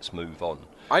it. Let's move on.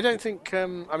 I don't think... I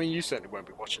mean, you certainly won't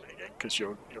be watching it again, because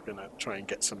you're going to try and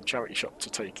get some charity shop to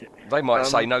take it. They might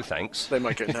say no thanks. They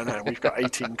might go, no, we've got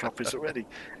 18 copies already.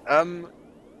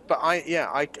 But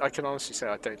I can honestly say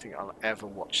I don't think I'll ever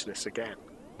watch this again.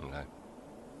 No.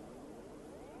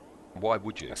 Why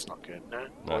would you? That's not good. No.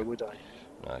 Why would I?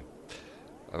 No.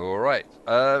 All right.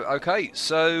 Okay,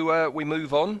 so we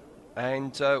move on,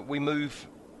 and we move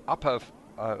up a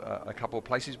couple of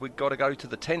places. We've got to go to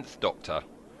the 10th Doctor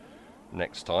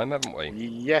next time, haven't we?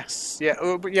 Yes. Yeah.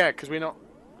 But because we're not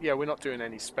doing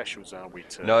any specials, are we?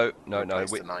 No.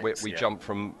 We jump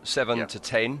from 7 to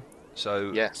 10.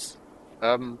 So yes.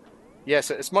 So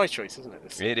it's my choice, isn't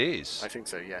it? It is. I think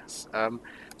so. Yes. I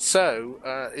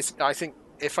think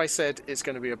if I said it's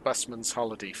going to be a busman's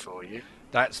holiday for you.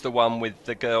 That's the one with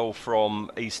the girl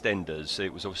from EastEnders.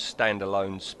 It was a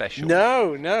standalone special.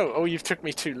 No. Oh, you've took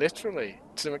me too literally.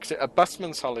 A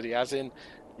busman's holiday, as in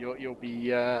you'll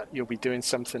be doing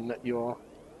something that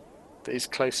is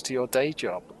close to your day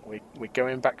job. We're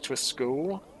going back to a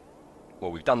school.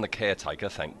 Well, we've done the caretaker,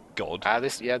 thank God.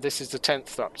 This is the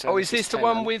 10th Doctor. Oh, is this the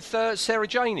one with Sarah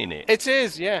Jane in it? It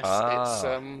is, yes.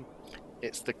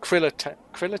 It's the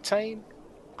Krillatane.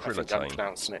 I think I'm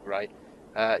pronouncing it right.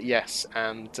 Yes,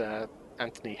 and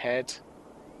Anthony Head.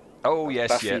 Oh, yes,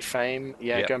 Buffy fame.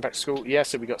 Yeah, going back to school. Yeah,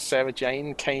 so we got Sarah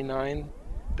Jane, K9.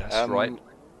 That's right.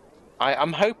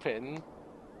 I'm hoping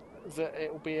that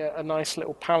it will be a nice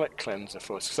little palate cleanser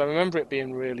for us, because I remember it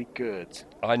being really good.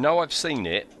 I know I've seen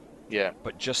it. Yeah,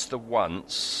 but just the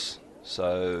once.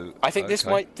 So I think this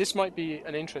might be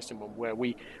an interesting one where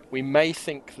we may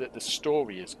think that the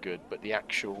story is good, but the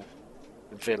actual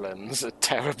villains are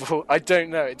terrible. I don't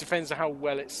know. It depends on how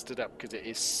well it's stood up, because it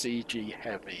is CG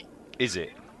heavy. Is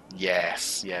it?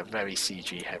 Yes. Yeah. Very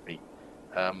CG heavy.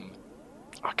 I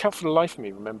can't for the life of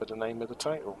me remember the name of the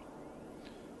title.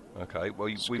 Okay. Well,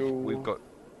 we've got.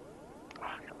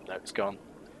 No, it's gone.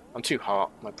 I'm too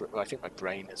hot. I think my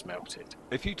brain has melted.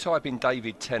 If you type in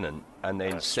David Tennant and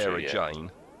then Sarah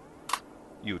Jane,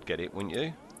 you would get it, wouldn't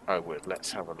you? I would.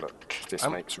 Let's have a look. This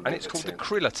makes and it's called the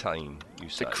Krillatane, you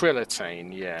say? The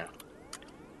Krillatane, yeah.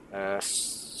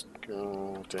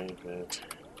 School David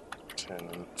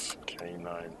Tennant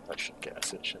K9. That should get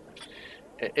us it, shouldn't it?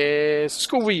 It is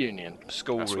School Reunion.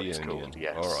 School That's what it's Reunion. called,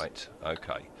 yes. All right.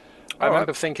 Okay. I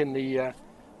remember thinking the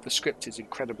script is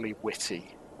incredibly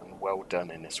witty and well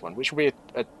done in this one, which will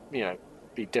be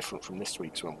be different from this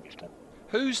week's one we've done.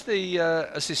 Who's the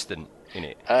assistant in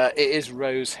it? It is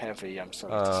Rose Heavy, I'm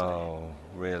sorry to say. Oh,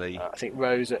 really? I think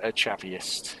Rose a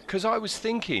Chaviest. Because I was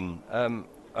thinking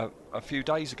a few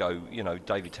days ago,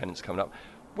 David Tennant's coming up.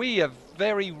 We have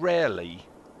very rarely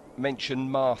mentioned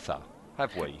Martha,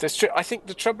 have we? That's true. I think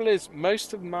the trouble is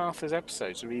most of Martha's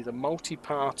episodes are either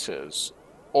multi-parters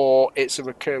or it's a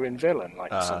recurring villain,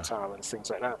 like Santara and things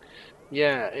like that.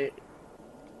 Yeah,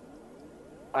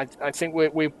 I think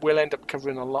we'll end up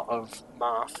covering a lot of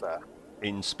Martha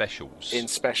in specials,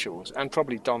 and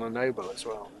probably Donna Noble as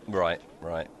well. Right.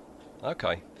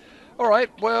 Okay. All right.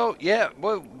 Well, yeah.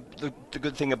 Well, the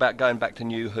good thing about going back to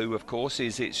New Who, of course,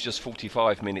 is it's just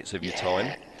 45 minutes of your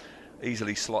time.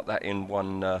 Easily slot that in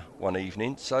one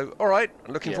evening. So, all right.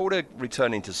 Looking forward to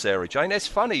returning to Sarah Jane. It's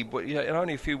funny, but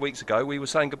only a few weeks ago we were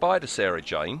saying goodbye to Sarah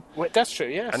Jane. Well, that's true.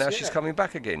 Yes. And now she's coming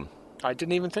back again. I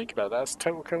didn't even think about that. That's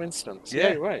total coincidence.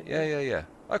 Yeah, you're right. Yeah.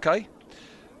 Okay.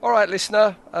 All right,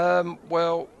 listener.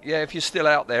 Well, yeah, if you're still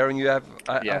out there and you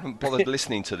haven't bothered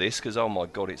listening to this, because, oh, my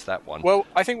God, it's that one. Well,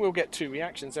 I think we'll get two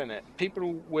reactions, isn't it?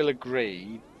 People will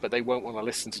agree, but they won't want to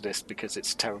listen to this because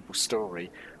it's a terrible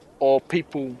story. Or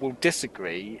people will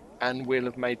disagree and we'll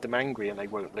have made them angry and they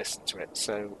won't listen to it.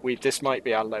 So this might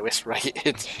be our lowest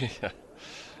rated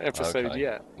episode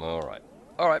yet. All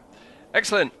right.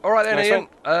 Excellent. All right then, nice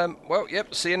Ian. Well,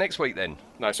 see you next week then.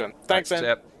 Nice one. Thanks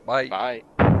then. Bye. Bye.